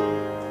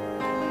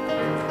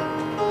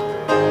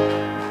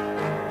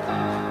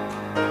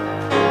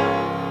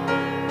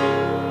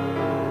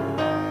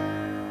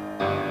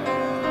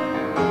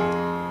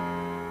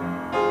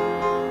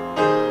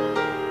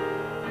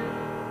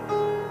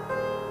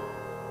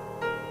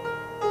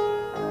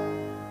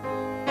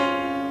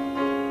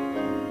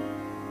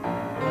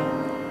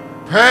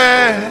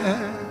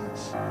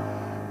 Pass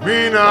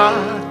me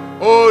not,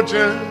 O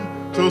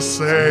gentle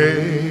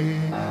Savior.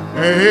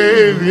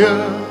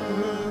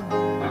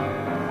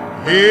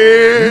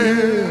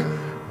 Hear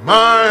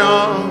my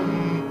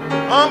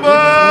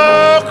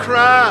humble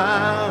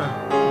cry.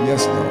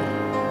 Yes, Lord.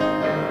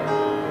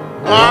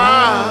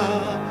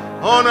 Why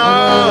on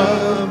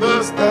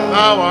others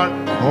thou art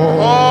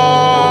calling?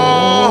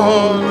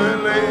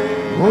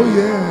 Oh,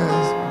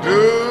 yes.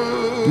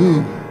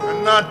 Do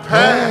not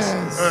pass.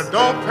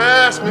 Don't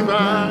pass me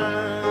by.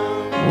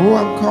 Oh,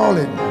 I'm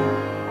calling.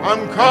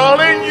 I'm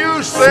calling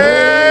you, Savior.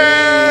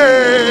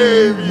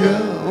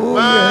 Oh,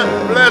 my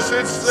yeah.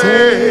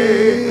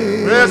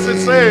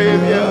 blessed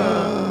Savior.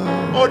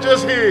 Oh,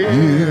 just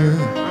hear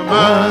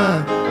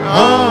my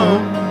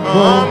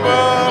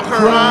humble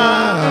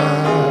cry.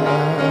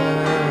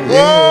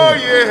 Oh,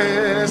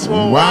 yes.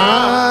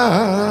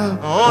 Why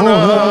on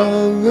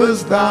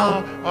others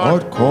thou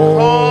art calling?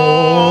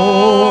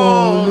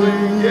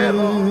 Yeah,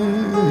 Lord.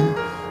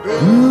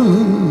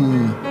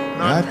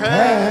 Not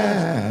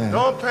pass.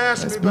 Don't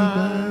pass me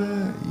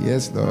by.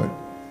 Yes, Lord.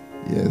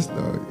 Yes,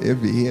 Lord.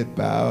 Every head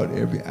bowed,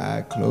 every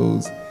eye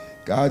closed.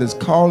 God is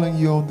calling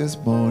you on this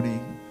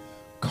morning,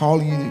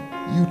 calling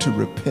you to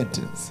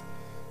repentance,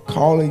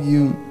 calling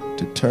you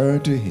to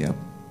turn to Him.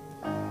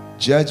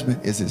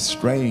 Judgment is His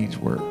strange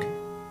work.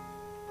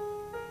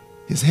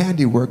 His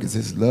handiwork is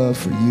His love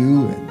for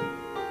you and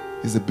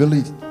His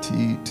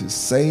ability to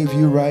save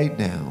you right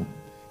now.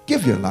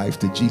 Give your life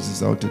to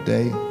Jesus on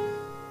today.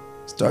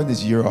 Starting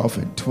this year off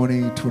in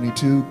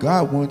 2022,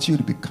 God wants you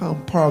to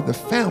become part of the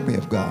family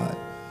of God,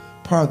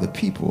 part of the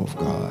people of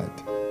God.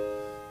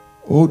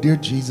 Oh, dear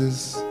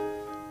Jesus,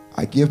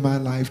 I give my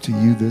life to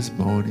you this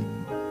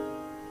morning.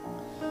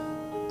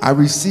 I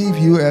receive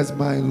you as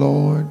my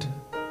Lord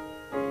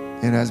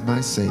and as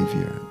my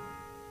Savior.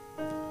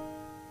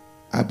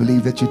 I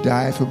believe that you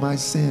died for my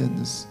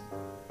sins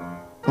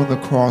on the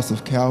cross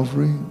of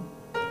Calvary.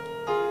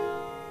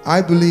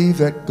 I believe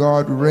that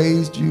God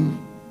raised you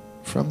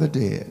from the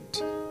dead.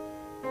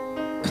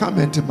 Come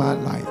into my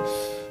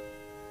life.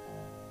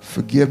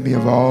 Forgive me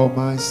of all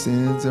my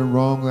sins and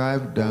wrong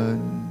I've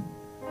done.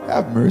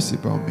 Have mercy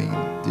upon me,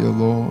 dear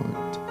Lord.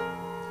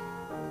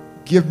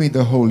 Give me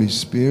the Holy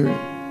Spirit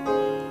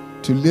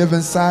to live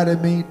inside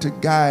of me, to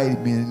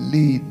guide me and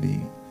lead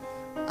me.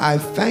 I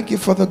thank you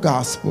for the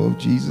gospel of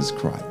Jesus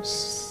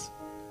Christ.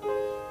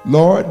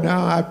 Lord,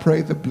 now I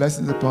pray the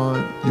blessings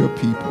upon your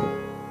people.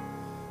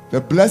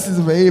 The blessings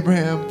of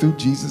Abraham through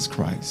Jesus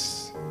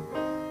Christ.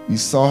 We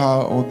saw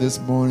how on this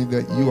morning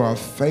that you are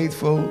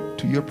faithful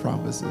to your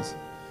promises.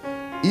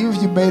 Even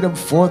if you made them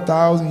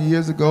 4,000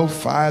 years ago,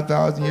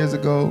 5,000 years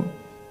ago,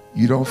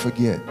 you don't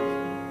forget.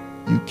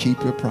 You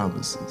keep your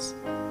promises.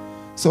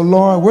 So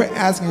Lord, we're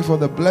asking for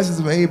the blessings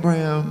of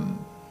Abraham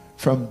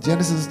from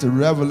Genesis to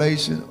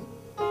Revelation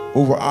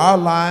over our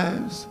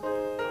lives,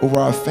 over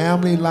our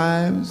family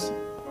lives,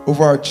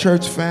 over our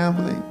church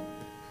family,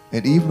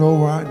 and even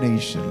over our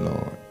nation,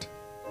 Lord.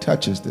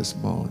 Touch us this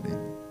morning.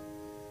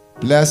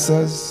 Bless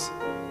us,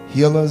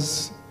 heal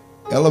us,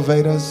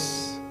 elevate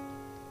us,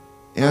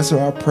 answer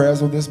our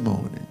prayers on this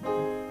morning.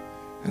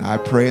 And I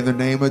pray in the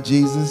name of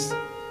Jesus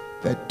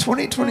that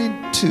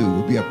 2022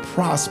 will be a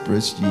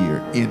prosperous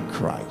year in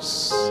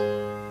Christ.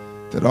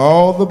 That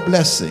all the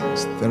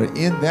blessings that are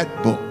in that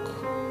book,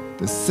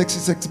 the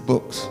 66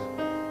 books,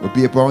 will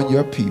be upon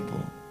your people.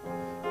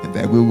 And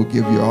that we will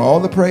give you all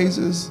the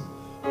praises,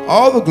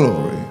 all the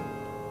glory,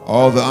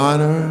 all the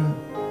honor.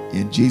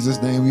 In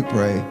Jesus' name we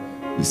pray.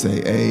 We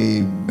say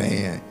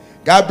amen.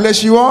 God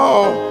bless you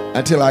all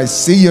until I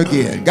see you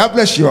again. God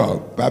bless you all.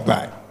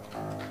 Bye-bye.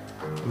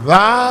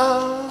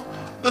 Thou,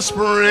 the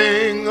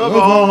spring of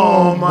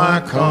all my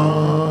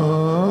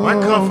comfort,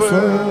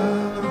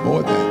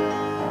 more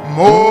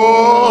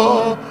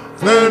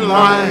than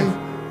life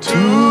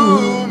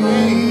to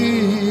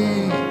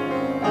me.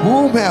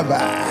 Whom have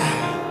I?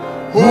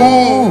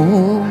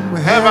 Whom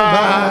have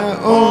I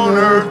on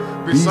earth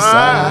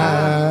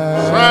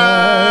beside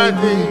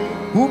thee?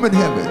 Whom in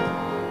heaven?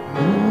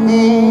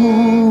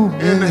 Whom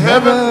in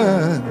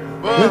heaven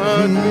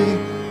but thee?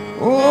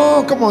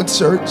 Oh, come on,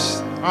 church.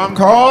 I'm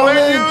calling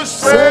you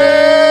Savior.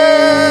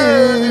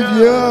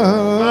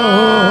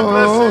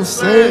 Oh,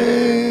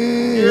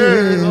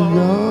 Savior.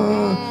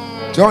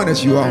 Join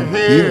us, you all.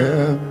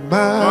 Hear my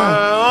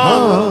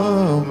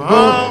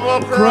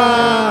humble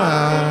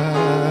cry.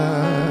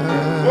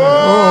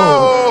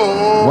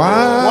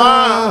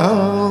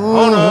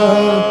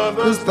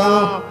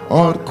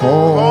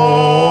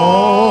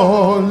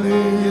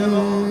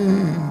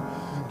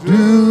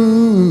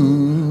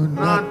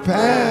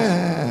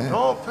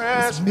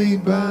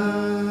 beat by